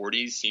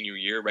 940s senior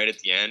year, right at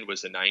the end,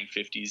 was a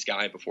 950s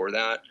guy before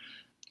that.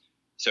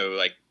 So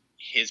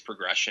his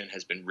progression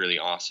has been really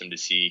awesome to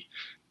see.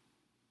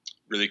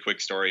 Really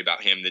quick story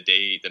about him.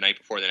 The night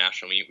before the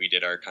national meet, we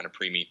did our kind of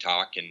pre-meet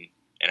talk, and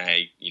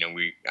I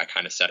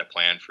kind of set a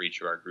plan for each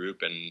of our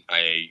group, and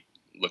I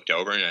looked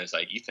over and I was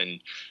like,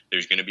 Ethan,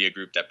 there's going to be a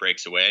group that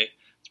breaks away.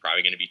 It's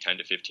probably going to be 10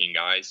 to 15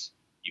 guys.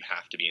 You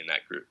have to be in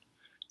that group.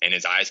 And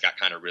his eyes got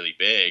kind of really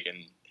big,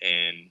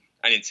 and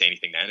I didn't say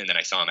anything then. And then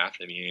I saw him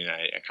after the meeting, and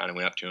I kind of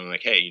went up to him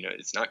like, hey,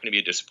 it's not going to be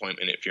a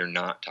disappointment if you're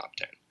not top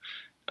 10.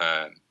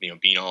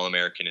 Being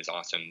All-American is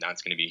awesome.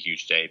 That's going to be a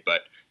huge day,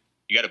 but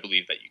you got to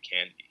believe that you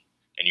can be,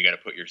 and you got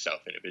to put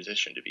yourself in a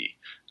position to be.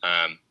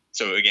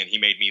 So again, he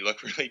made me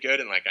look really good,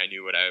 and I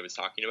knew what I was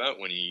talking about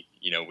when he,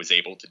 was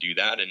able to do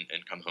that and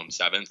come home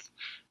 7th.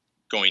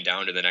 Going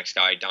down to the next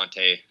guy,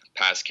 Dante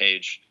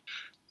Pascage,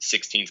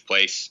 16th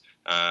place,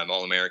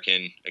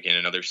 All-American. Again,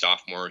 another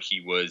sophomore.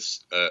 He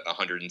was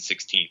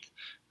 116th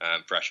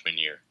freshman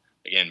year.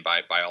 Again,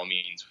 by all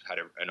means, had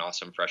an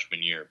awesome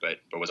freshman year, but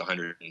was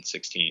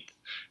 116th.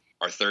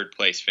 Our 3rd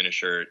place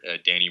finisher,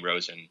 Danny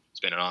Rosen, has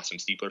been an awesome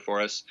steepler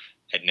for us.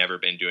 Had never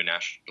been to a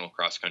national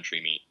cross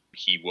country meet.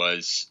 He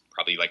was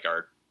probably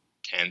our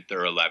 10th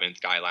or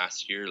 11th guy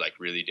last year,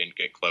 really didn't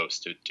get close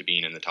to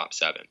being in the top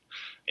 7.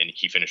 And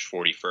he finished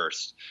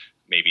 41st.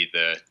 Maybe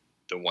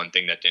the one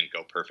thing that didn't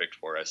go perfect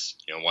for us,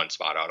 one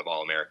spot out of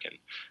All-American,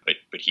 but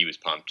he was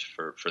pumped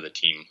for the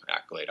team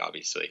accolade,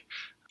 obviously.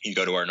 You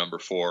go to our number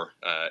 4,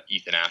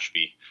 Ethan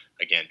Ashby,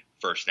 again,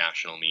 first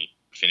national meet,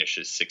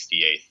 finishes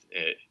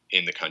 68th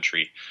in the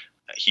country.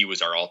 He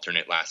was our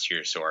alternate last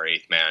year, so our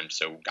 8th man,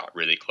 so got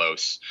really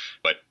close,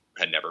 but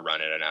had never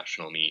run at a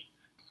national meet.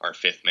 Our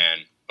 5th man,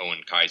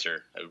 Owen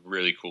Kaiser, a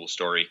really cool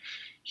story.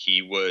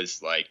 He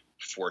was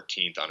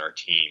 14th on our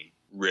team.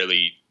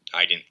 Really,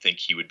 I didn't think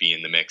he would be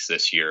in the mix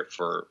this year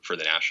for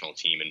the national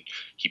team, and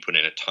he put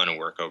in a ton of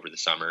work over the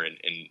summer and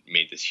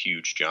made this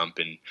huge jump,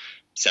 and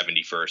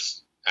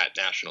 71st at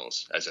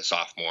nationals as a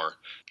sophomore,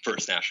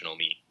 first national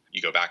meet.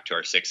 You go back to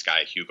our 6th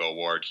guy, Hugo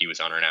Ward. He was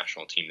on our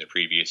national team the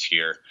previous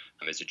year.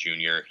 As a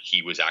junior,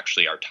 he was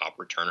actually our top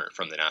returner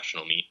from the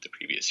national meet the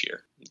previous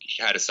year.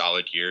 He had a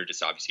solid year,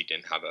 just obviously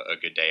didn't have a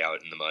good day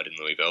out in the mud in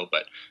Louisville,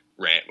 but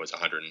was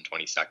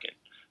 122nd.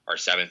 Our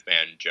 7th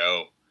man,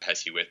 Joe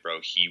Hesse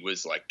Withrow, he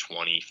was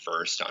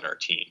 21st on our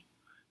team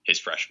his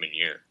freshman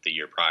year, the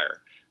year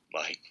prior.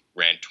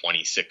 Ran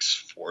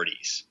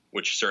 26:40s,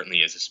 which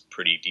certainly is a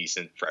pretty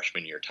decent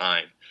freshman year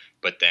time,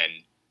 but then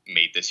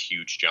made this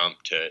huge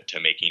jump to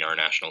making our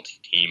national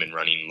team and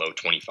running low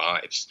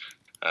 25s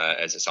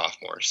as a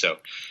sophomore. So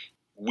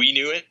we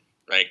knew it,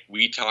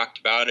 we talked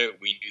about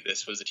it. We knew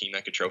this was a team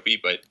that could trophy,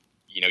 but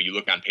you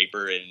look on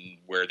paper and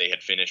where they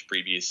had finished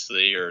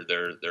previously or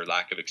their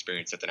lack of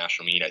experience at the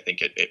national meet, I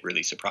think it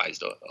really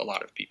surprised a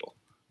lot of people.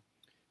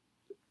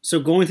 So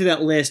going through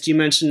that list, you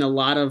mentioned a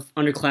lot of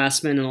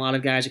underclassmen and a lot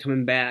of guys are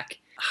coming back.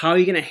 How are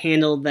you going to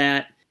handle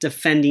that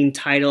defending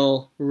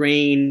title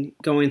reign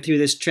going through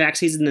this track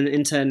season and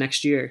into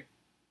next year?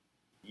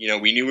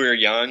 We knew we were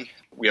young.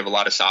 We have a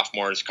lot of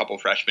sophomores, a couple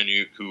of freshmen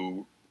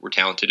who were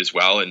talented as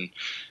well. And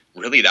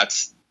really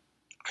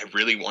I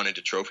really wanted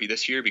a trophy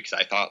this year because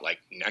I thought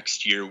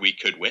next year we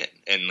could win.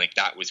 And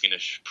that was going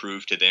to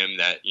prove to them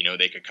that,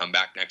 they could come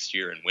back next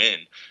year and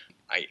win.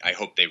 I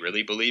hope they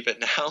really believe it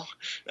now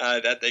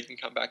that they can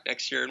come back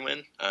next year and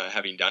win,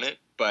 having done it.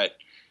 But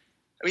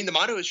the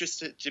motto is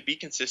just to be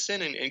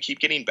consistent and keep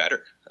getting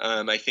better.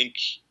 I think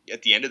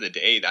at the end of the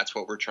day, that's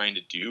what we're trying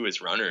to do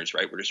as runners,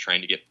 right? We're just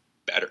trying to get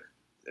better.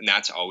 And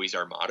that's always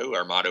our motto.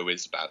 Our motto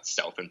is about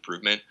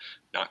self-improvement,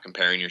 not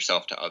comparing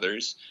yourself to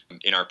others.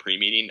 In our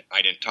pre-meeting,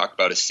 I didn't talk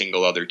about a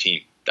single other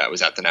team that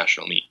was at the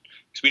national meet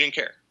because we didn't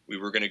care. We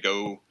were going to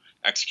go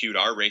execute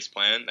our race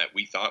plan that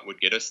we thought would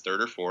get us third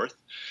or fourth.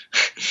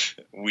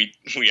 we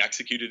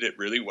executed it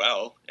really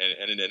well,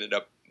 and it ended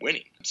up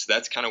winning. So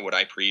that's kind of what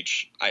I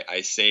preach.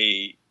 I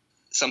say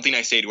something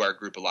I say to our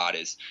group a lot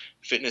is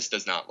fitness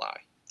does not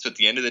lie. So at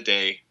the end of the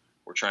day,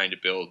 we're trying to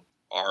build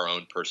our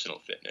own personal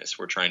fitness.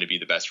 We're trying to be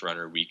the best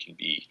runner we can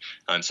be.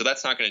 So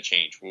that's not going to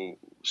change. We'll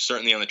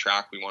certainly on the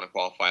track, we want to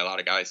qualify a lot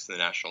of guys to the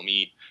national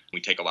meet.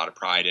 We take a lot of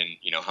pride in,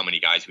 how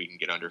many guys we can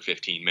get under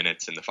 15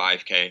 minutes in the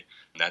 5K.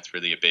 And that's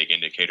really a big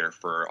indicator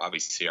for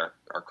obviously our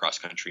cross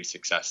country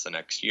success the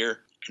next year.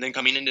 And then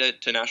coming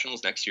into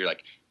nationals next year,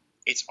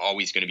 it's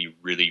always going to be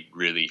really,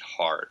 really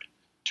hard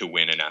to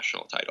win a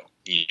national title.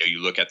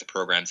 You look at the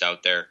programs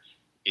out there,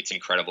 it's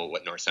incredible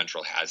what North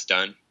Central has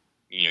done.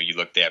 You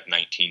look, they have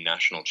 19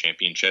 national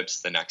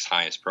championships. The next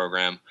highest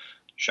program,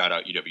 shout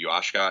out UW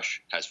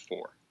Oshkosh, has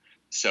 4.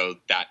 So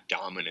that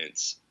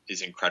dominance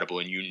is incredible.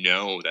 And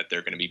that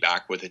they're going to be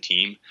back with a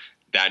team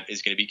that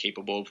is going to be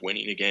capable of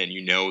winning again.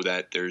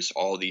 That there's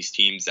all these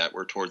teams that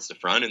were towards the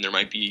front, and there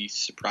might be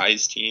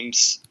surprise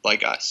teams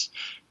like us.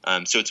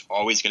 So it's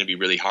always going to be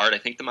really hard. I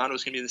think the motto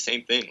is going to be the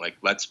same thing.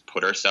 Let's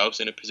put ourselves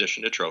in a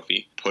position to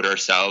trophy, put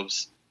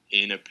ourselves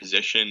in a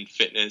position,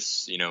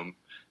 fitness,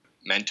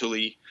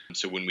 mentally.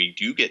 So when we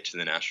do get to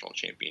the national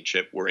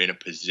championship, we're in a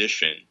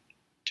position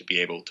to be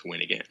able to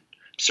win again.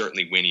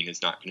 Certainly winning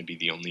is not going to be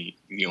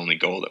the only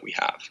goal that we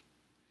have.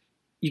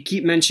 You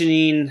keep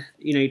mentioning,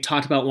 you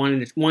talked about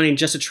wanting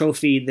just a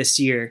trophy this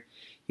year.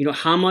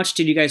 How much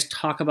did you guys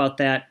talk about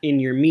that in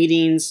your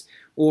meetings,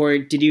 or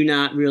did you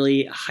not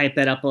really hype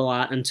that up a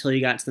lot until you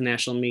got to the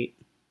national meet?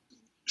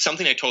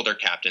 Something I told our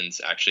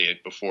captains actually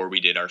before we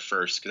did our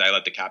first, because I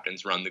let the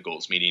captains run the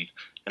goals meeting,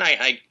 and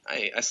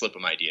I slip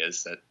them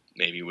ideas that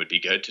maybe would be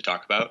good to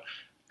talk about.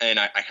 And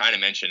I kind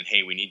of mentioned,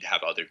 hey, we need to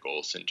have other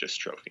goals than just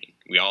trophy.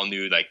 We all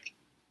knew that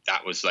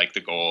was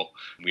the goal.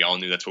 We all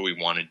knew that's what we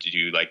wanted to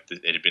do.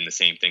 It had been the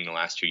same thing the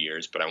last 2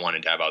 years, but I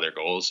wanted to have other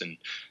goals and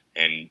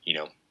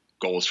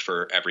goals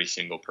for every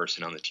single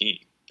person on the team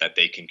that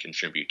they can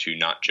contribute to,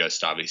 not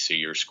just obviously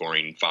you're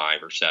scoring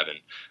 5 or 7.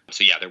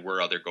 So yeah, there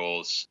were other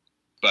goals,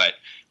 but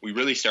we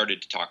really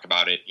started to talk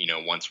about it,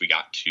 once we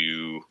got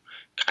to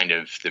kind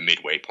of the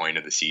midway point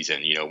of the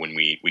season, when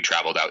we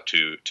traveled out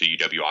to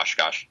UW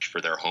Oshkosh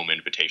for their home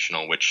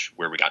invitational,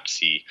 where we got to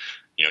see,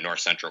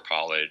 North Central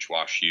College,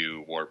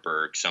 WashU,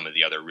 Wartburg, some of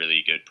the other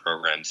really good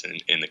programs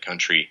in the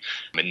country.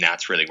 And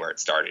that's really where it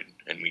started.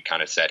 And we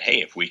kind of said,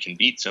 hey, if we can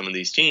beat some of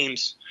these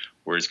teams,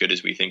 we're as good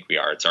as we think we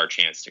are. It's our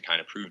chance to kind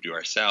of prove to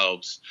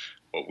ourselves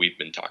what we've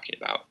been talking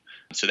about.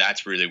 So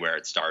that's really where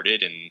it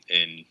started.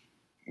 And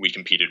we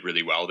competed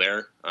really well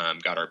there,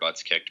 got our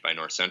butts kicked by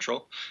North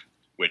Central,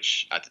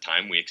 which at the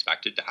time we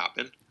expected to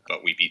happen,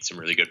 but we beat some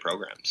really good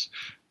programs.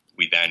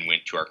 We then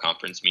went to our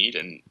conference meet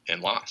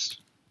and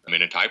lost.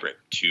 In a tiebreak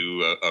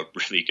to a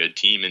really good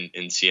team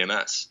in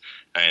CMS,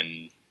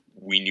 and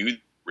we knew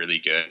really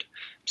good.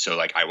 So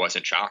I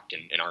wasn't shocked.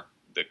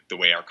 And the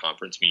way our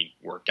conference meet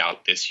worked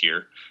out this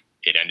year,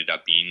 it ended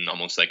up being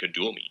almost like a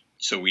dual meet.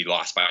 So we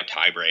lost by a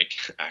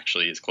tiebreak,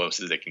 actually as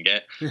close as it can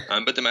get.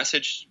 But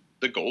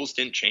the goals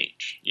didn't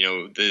change.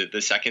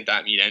 The second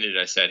that meet ended,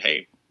 I said,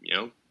 hey,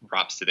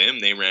 props to them.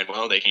 They ran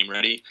well. They came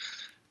ready.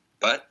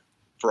 But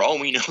for all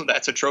we know,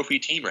 that's a trophy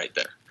team right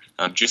there.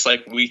 Just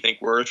like we think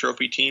we're a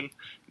trophy team,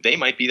 they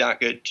might be that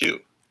good too.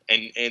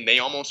 And they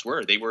almost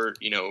were. They were,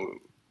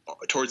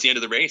 towards the end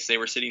of the race, they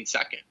were sitting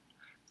second.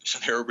 So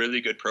they're a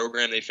really good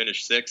program. They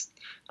finished 6th.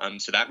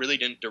 So that really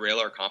didn't derail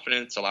our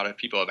confidence. A lot of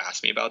people have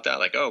asked me about that.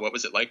 What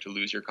was it like to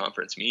lose your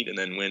conference meet and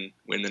then win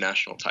the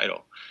national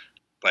title?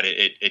 But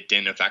it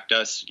didn't affect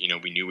us.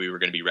 We knew we were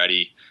going to be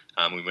ready.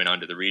 We went on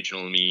to the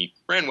regional meet,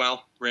 ran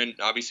well, ran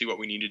obviously what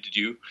we needed to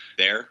do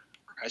there.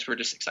 Guys were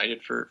just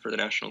excited for the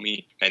national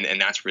meet.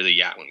 And that's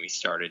really, when we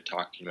started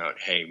talking about,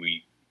 hey,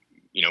 we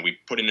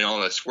put in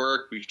all this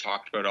work. We've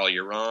talked about all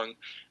year long.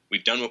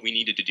 We've done what we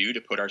needed to do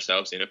to put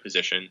ourselves in a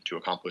position to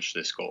accomplish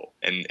this goal.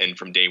 And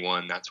from day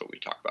one, that's what we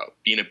talk about,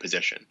 be in a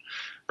position,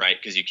 right?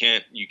 Because you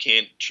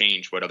can't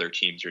change what other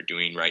teams are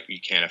doing, right?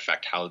 You can't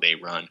affect how they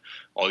run.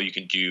 All you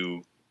can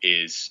do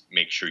is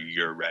make sure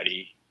you're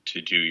ready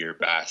to do your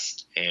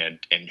best and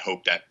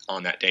hope that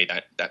on that day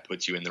that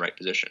puts you in the right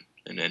position.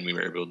 And then we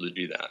were able to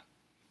do that.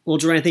 Well,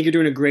 Jordan, I think you're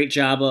doing a great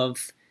job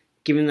of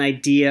giving an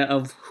idea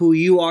of who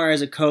you are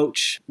as a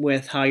coach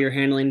with how you're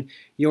handling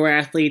your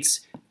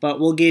athletes. But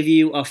we'll give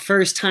you a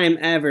first time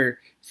ever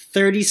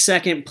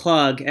 30-second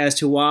plug as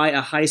to why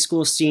a high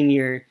school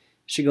senior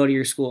should go to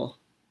your school.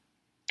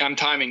 I'm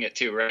timing it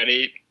too.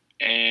 Ready?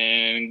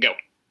 And go.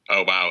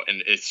 Oh, wow.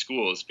 And it's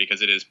schools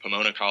because it is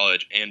Pomona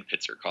College and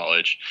Pitzer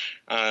College.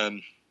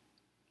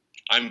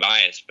 I'm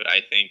biased, but I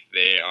think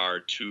they are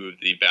two of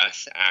the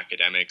best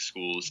academic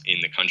schools in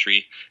the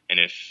country. And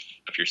if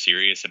you're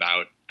serious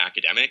about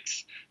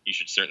academics, you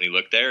should certainly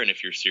look there. And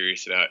if you're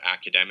serious about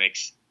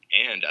academics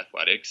and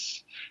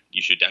athletics,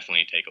 you should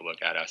definitely take a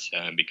look at us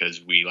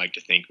because we like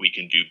to think we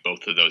can do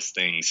both of those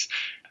things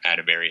at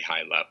a very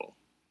high level.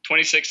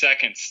 26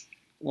 seconds.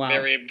 Wow.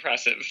 Very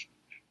impressive.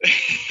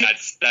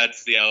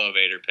 That's the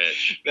elevator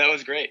pitch. That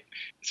was great.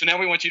 So now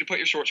we want you to put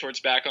your short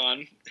shorts back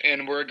on,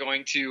 and we're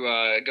going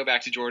to go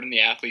back to Jordan, the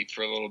athlete,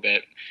 for a little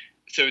bit.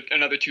 So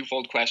another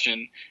twofold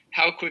question.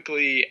 How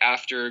quickly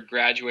after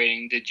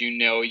graduating did you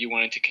know you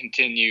wanted to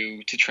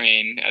continue to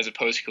train as a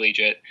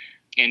post-collegiate?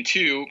 And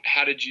two,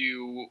 how did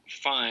you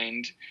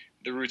find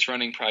the Roots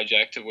Running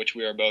Project, of which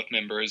we are both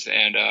members,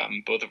 and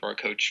both of our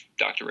coach,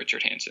 Dr.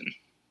 Richard Hansen?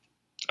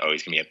 Oh,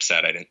 he's going to be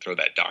upset I didn't throw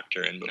that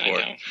doctor in before.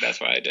 I know.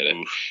 That's why I did it.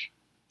 Oof.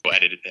 Well,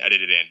 edit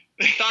it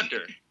in.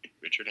 Dr.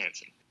 Richard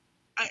Hansen.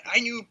 I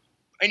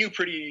knew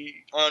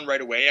pretty on right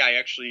away. I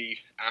actually,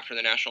 after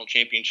the national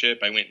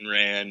championship, I went and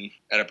ran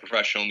at a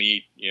professional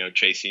meet,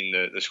 chasing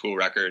the school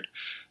record.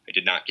 I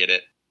did not get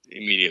it.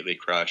 Immediately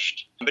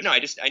crushed. But no,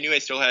 I knew I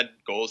still had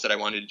goals that I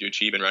wanted to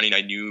achieve in running. I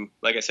knew,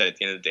 like I said, at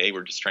the end of the day,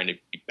 we're just trying to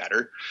be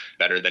better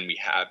than we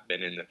have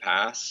been in the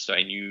past. So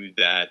I knew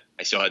that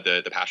I still had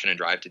the passion and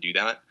drive to do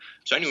that.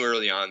 So I knew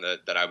early on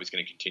that I was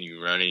going to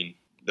continue running.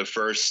 The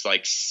first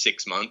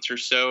 6 months or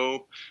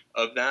so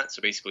of that.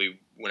 So basically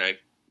when I,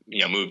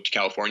 moved to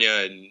California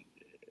and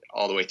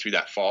all the way through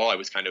that fall, I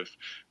was kind of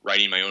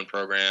writing my own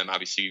program,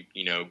 obviously,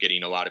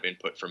 getting a lot of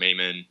input from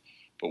Eamon.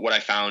 But what I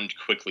found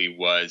quickly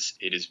was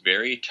it is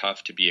very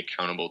tough to be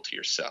accountable to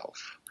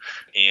yourself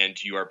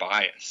and you are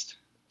biased.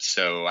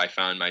 So I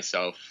found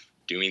myself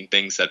doing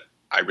things that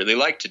I really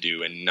like to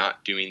do and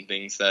not doing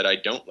things that I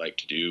don't like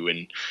to do.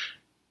 And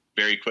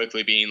very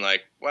quickly being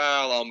like,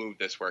 well, I'll move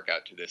this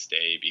workout to this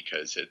day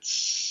because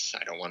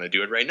I don't want to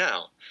do it right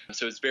now.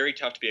 So it's very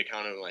tough to be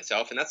accountable to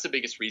myself. And that's the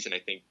biggest reason I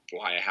think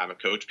why I have a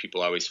coach.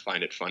 People always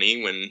find it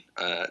funny when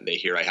they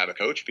hear I have a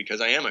coach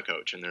because I am a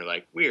coach. And they're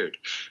like, weird.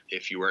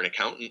 If you were an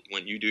accountant,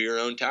 wouldn't you do your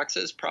own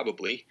taxes?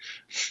 Probably.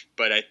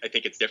 But I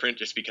think it's different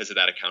just because of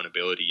that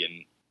accountability.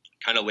 And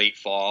kind of late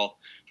fall,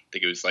 I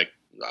think it was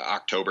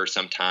October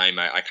sometime,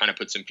 I kind of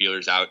put some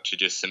feelers out to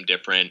just some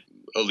different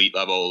elite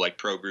level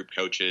pro group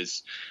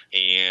coaches,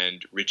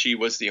 and Richie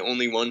was the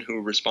only one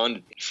who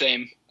responded.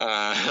 Same.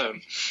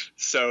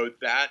 So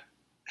that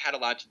had a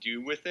lot to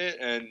do with it,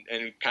 and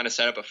kind of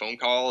set up a phone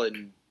call,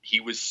 and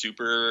he was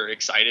super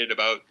excited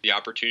about the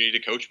opportunity to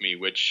coach me,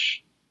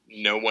 which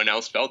no one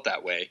else felt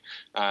that way.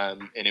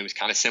 And it was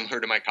kind of similar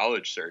to my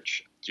college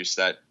search. Just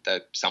that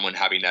someone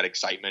having that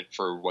excitement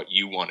for what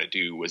you want to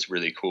do was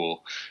really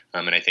cool.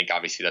 And I think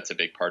obviously that's a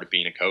big part of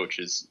being a coach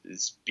is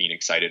being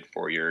excited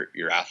for your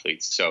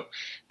athletes. So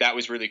that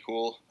was really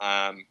cool.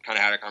 Kind of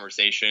had a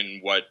conversation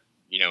what,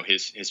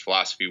 his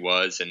philosophy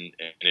was, and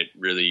it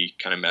really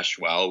kind of meshed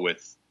well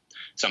with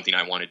something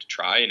I wanted to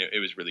try. And it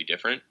was really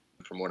different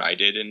from what I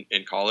did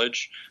in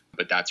college.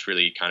 But that's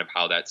really kind of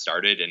how that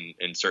started.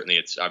 And certainly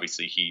it's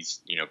obviously he's,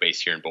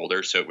 based here in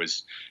Boulder. So it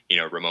was,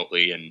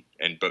 remotely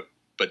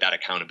but that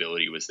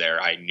accountability was there.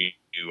 I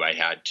knew I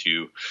had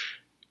to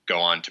go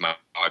on to my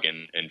blog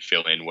and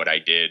fill in what I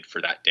did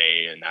for that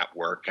day and that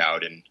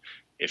workout. And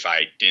if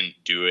I didn't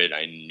do it,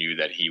 I knew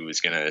that he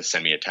was going to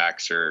send me a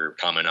text or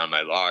comment on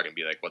my log and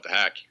be like, what the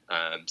heck?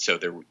 So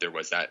there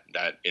was that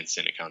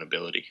instant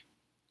accountability.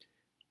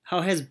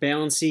 How has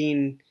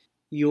balancing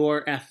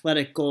your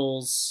athletic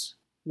goals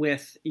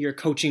with your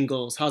coaching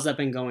goals, how's that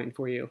been going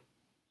for you?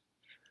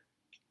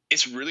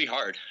 It's really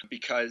hard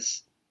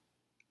because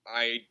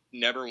I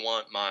never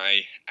want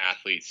my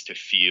athletes to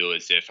feel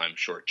as if I'm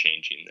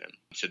shortchanging them.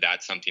 So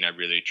that's something I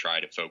really try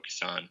to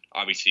focus on.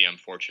 Obviously, I'm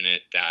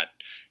fortunate that,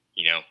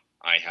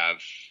 I have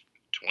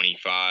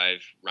 25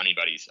 running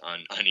buddies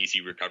on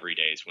easy recovery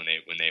days when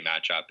they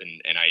match up.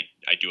 And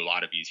I do a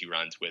lot of easy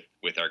runs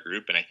with our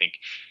group. And I think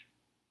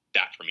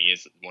that for me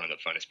is one of the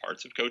funnest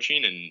parts of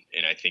coaching.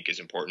 And I think is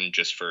important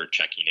just for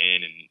checking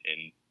in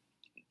and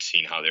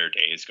seeing how their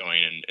day is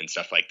going and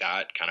stuff like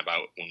that, kind of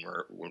out when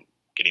we're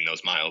getting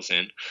those miles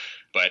in.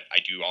 But I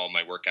do all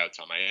my workouts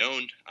on my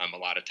own. A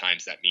lot of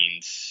times that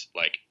means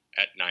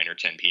at 9 or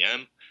 10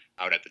 p.m.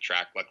 out at the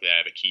track. Luckily, I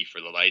have a key for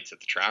the lights at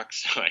the track,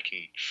 so I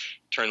can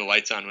turn the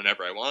lights on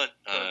whenever I want.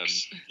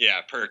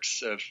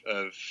 Perks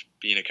of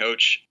being a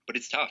coach. But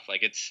it's tough.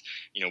 It's,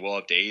 we'll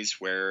have days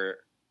where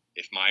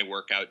if my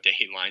workout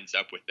day lines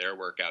up with their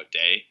workout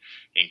day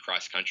in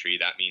cross country,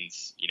 that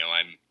means,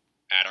 I'm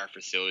at our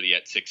facility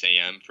at 6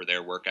 a.m. for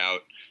their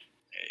workout.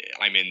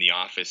 I'm in the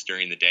office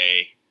during the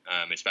day,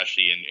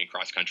 especially in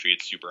cross country.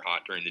 It's super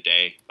hot during the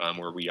day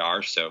where we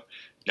are, so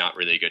not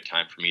really a good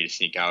time for me to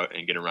sneak out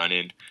and get a run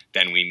in.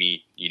 Then we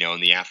meet, in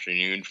the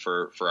afternoon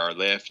for our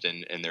lift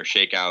and their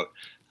shakeout,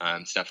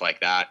 stuff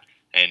like that.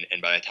 And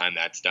by the time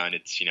that's done,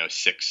 it's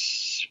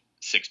 6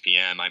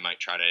 p.m. I might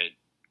try to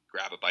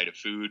grab a bite of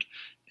food,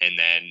 and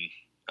then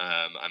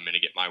I'm going to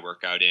get my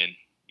workout in,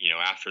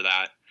 after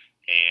that,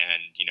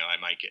 and I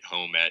might get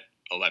home at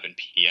 11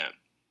 p.m.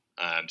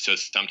 So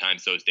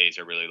sometimes those days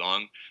are really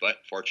long, but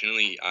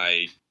fortunately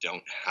I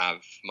don't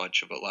have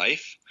much of a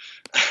life.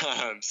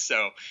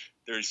 So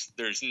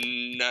there's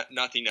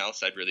nothing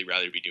else I'd really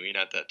rather be doing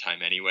at that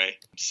time anyway.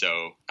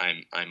 So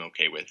I'm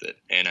okay with it.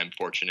 And I'm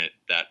fortunate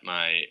that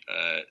my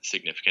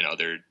significant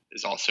other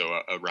is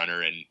also a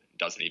runner and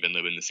doesn't even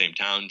live in the same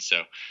town.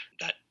 So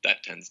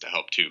that tends to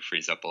help too,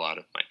 frees up a lot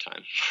of my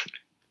time.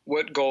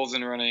 What goals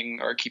in running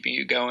are keeping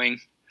you going?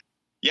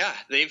 Yeah,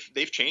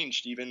 they've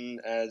changed even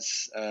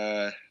as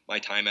my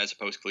time as a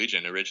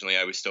post-collegiate. Originally,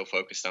 I was still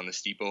focused on the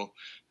steeple,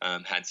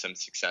 had some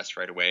success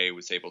right away,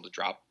 was able to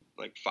drop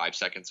like 5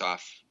 seconds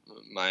off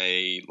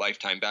my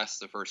lifetime best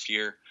the first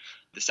year.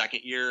 The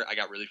second year, I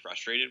got really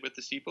frustrated with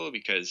the steeple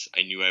because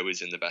I knew I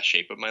was in the best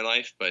shape of my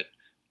life, but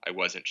I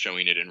wasn't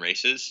showing it in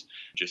races.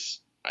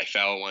 I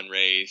fell one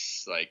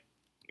race,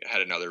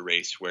 had another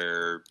race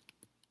where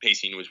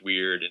pacing was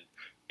weird,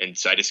 and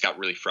so I just got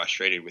really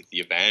frustrated with the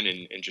event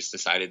and just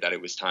decided that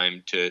it was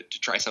time to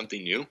try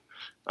something new.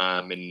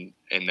 And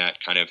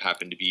that kind of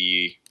happened to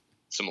be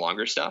some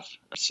longer stuff.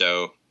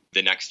 So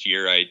the next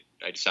year I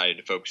decided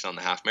to focus on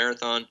the half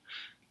marathon,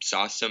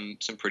 saw some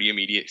pretty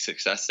immediate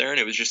success there. And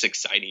it was just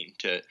exciting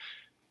to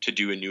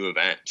do a new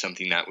event,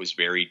 something that was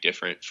very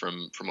different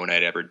from what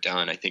I'd ever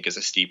done. I think as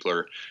a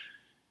steepler,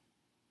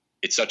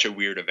 it's such a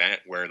weird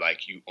event where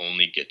you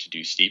only get to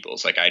do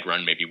steeples. I'd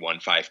run maybe one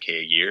 5K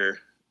a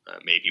year,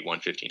 maybe one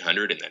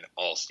 1500, and then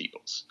all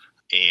steeples.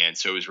 And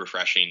so it was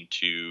refreshing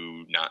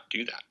to not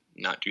do that,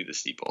 not do the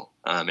steeple,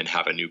 and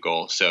have a new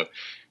goal. So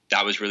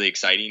that was really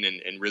exciting.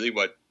 And really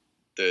what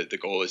the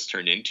goal has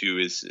turned into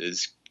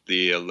is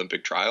the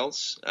Olympic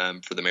trials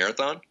for the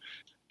marathon.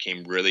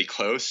 Came really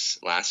close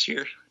last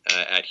year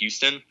at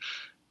Houston,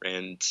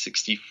 ran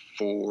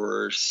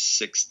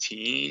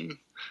 64:16,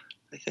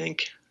 I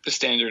think. The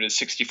standard is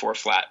 64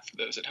 flat for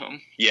those at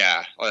home.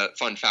 Yeah.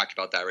 Fun fact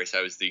about that race,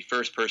 I was the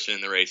first person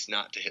in the race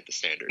not to hit the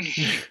standard.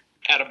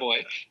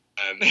 Attaboy.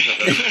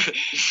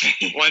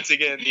 Once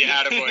again, the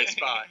attaboy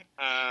spot.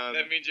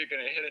 That means you're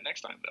going to hit it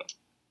next time, though.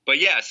 But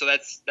yeah, so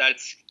that's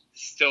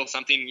still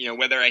something,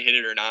 whether I hit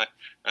it or not.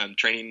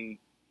 Training,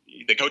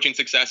 the coaching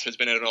success has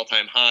been at an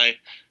all-time high.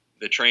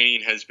 The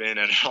training has been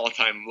at an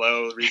all-time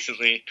low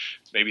recently.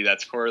 Maybe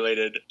that's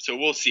correlated. So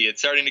we'll see.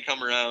 It's starting to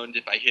come around.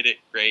 If I hit it,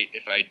 great.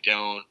 If I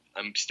don't,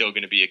 I'm still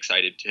going to be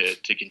excited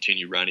to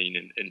continue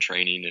running and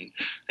training. And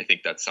I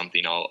think that's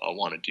something I'll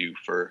want to do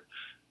for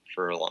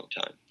a long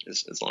time,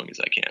 as long as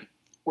I can.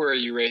 Where are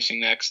you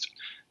racing next?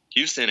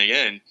 Houston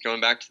again,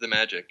 going back to the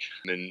Magic,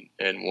 and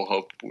we'll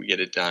hope we get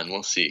it done.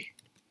 We'll see.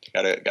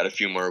 Got a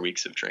few more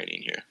weeks of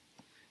training here.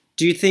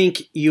 Do you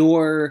think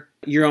your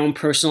own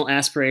personal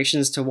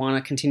aspirations to want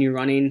to continue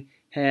running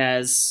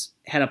has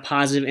had a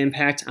positive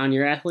impact on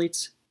your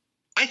athletes?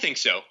 I think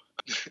so.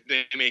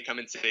 They may come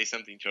and say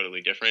something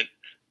totally different,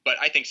 but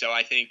I think so.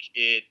 I think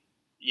it,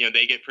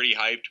 they get pretty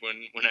hyped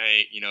when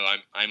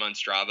I'm on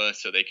Strava,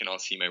 so they can all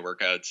see my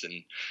workouts.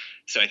 And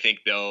so I think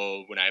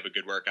when I have a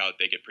good workout,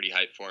 they get pretty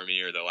hyped for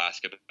me, or they'll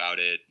ask about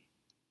it.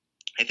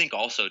 I think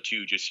also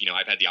too, just,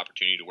 I've had the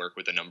opportunity to work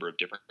with a number of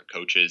different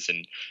coaches,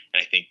 and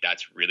I think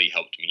that's really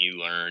helped me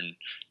learn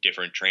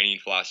different training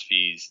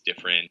philosophies,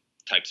 different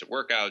types of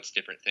workouts,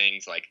 different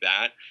things like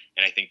that.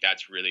 And I think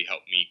that's really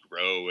helped me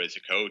grow as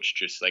a coach,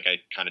 just like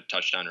I kind of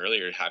touched on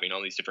earlier, having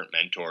all these different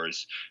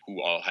mentors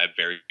who all have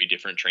very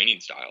different training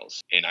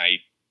styles. And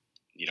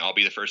I'll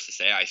be the first to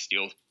say I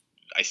steal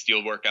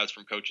workouts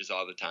from coaches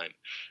all the time.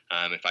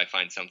 If I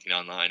find something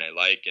online I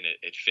like and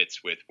it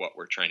fits with what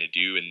we're trying to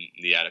do and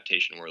the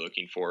adaptation we're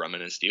looking for, I'm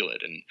going to steal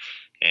it. And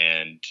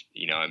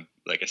I'm,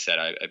 like I said,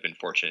 I've been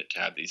fortunate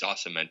to have these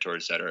awesome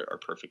mentors that are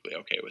perfectly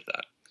okay with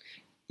that.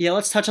 Yeah,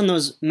 let's touch on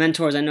those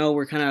mentors. I know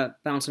we're kind of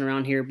bouncing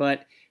around here,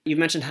 but you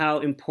mentioned how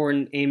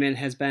important Eamon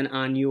has been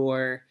on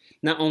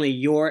not only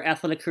your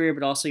athletic career,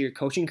 but also your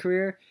coaching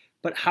career.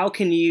 But how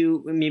can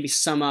you maybe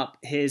sum up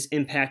his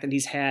impact that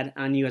he's had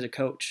on you as a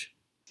coach?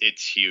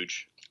 It's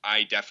huge.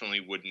 I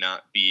definitely would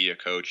not be a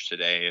coach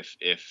today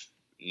if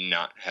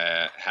not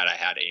had I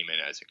had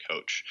Eamon as a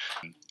coach.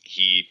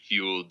 He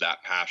fueled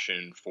that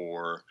passion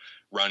for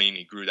running.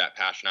 He grew that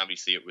passion.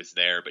 Obviously it was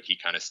there, but he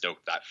kind of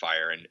stoked that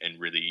fire and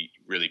really,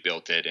 really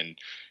built it and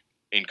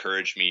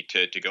encouraged me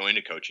to go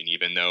into coaching,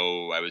 even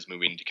though I was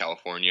moving to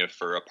California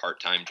for a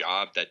part-time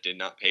job that did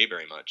not pay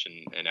very much,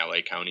 and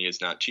LA County is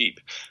not cheap.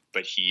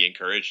 But he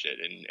encouraged it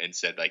and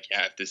said,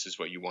 yeah, if this is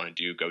what you want to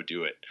do, go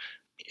do it.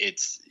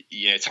 It's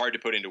hard to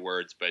put into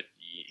words, but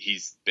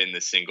he's been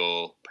the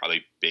single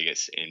probably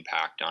biggest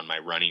impact on my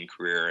running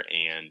career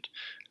and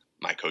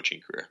my coaching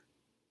career.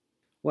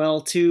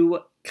 Well, to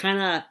kind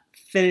of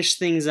finish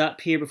things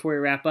up here before we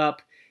wrap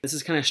up, this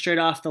is kind of straight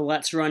off the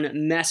Let's Run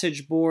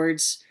message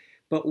boards,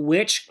 but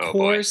which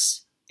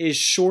course is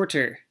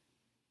shorter,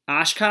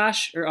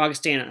 Oshkosh or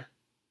Augustana?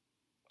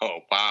 Oh,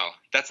 wow.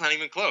 That's not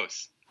even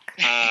close.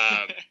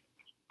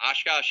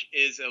 Oshkosh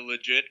is a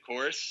legit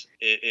course.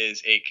 It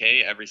is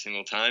 8K every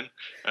single time.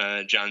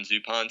 John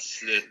Zuponce,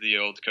 the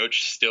old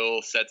coach,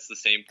 still sets the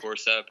same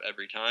course up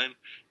every time.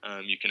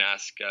 You can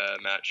ask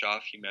Matt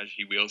Schaff.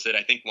 He wheels it.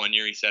 I think one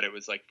year he said it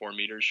was like 4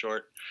 meters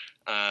short.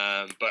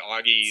 But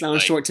Augie...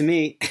 Sounds short to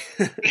me.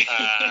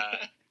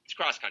 It's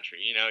cross country.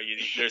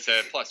 There's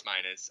a plus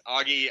minus.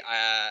 Augie,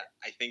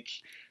 I think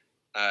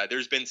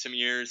there's been some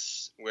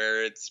years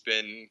where it's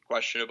been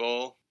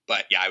questionable.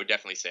 But yeah, I would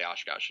definitely say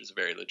Oshkosh is a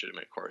very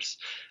legitimate course.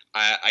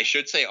 I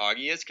should say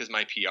Augie is because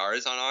my PR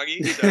is on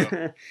Augie.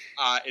 So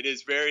it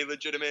is very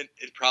legitimate.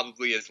 It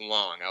probably is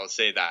long. I'll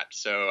say that.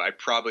 So I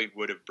probably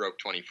would have broke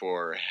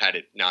 24 had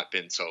it not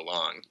been so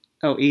long.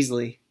 Oh,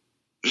 easily.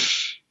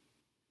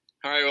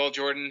 All right, well,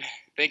 Jordan,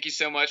 thank you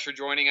so much for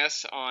joining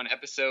us on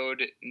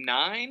episode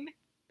 9.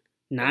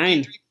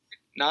 9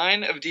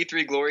 of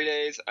D3 Glory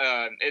Days.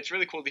 It's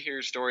really cool to hear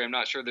your story. I'm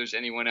not sure there's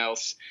anyone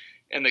else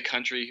in the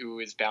country who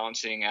is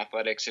balancing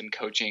athletics and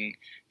coaching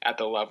at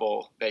the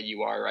level that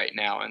you are right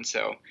now. And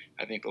so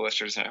I think the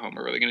listeners at home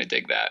are really going to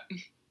dig that.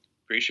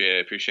 Appreciate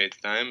it. Appreciate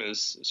the time. It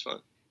was fun.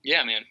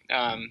 Yeah, man.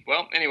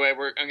 Well, anyway,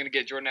 I'm going to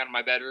get Jordan out of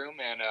my bedroom,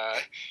 and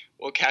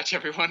we'll catch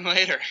everyone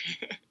later.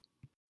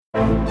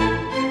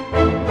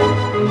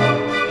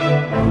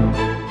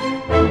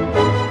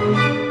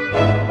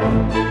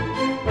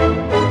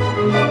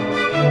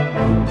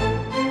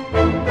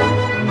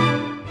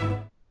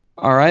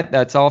 All right,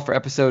 that's all for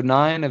episode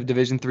 9 of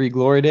Division III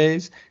Glory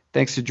Days.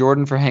 Thanks to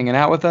Jordan for hanging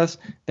out with us.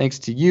 Thanks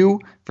to you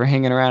for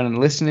hanging around and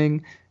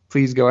listening.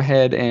 Please go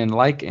ahead and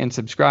like and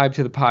subscribe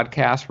to the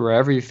podcast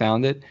wherever you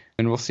found it,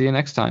 and we'll see you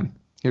next time.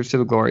 Here's to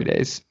the Glory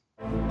Days.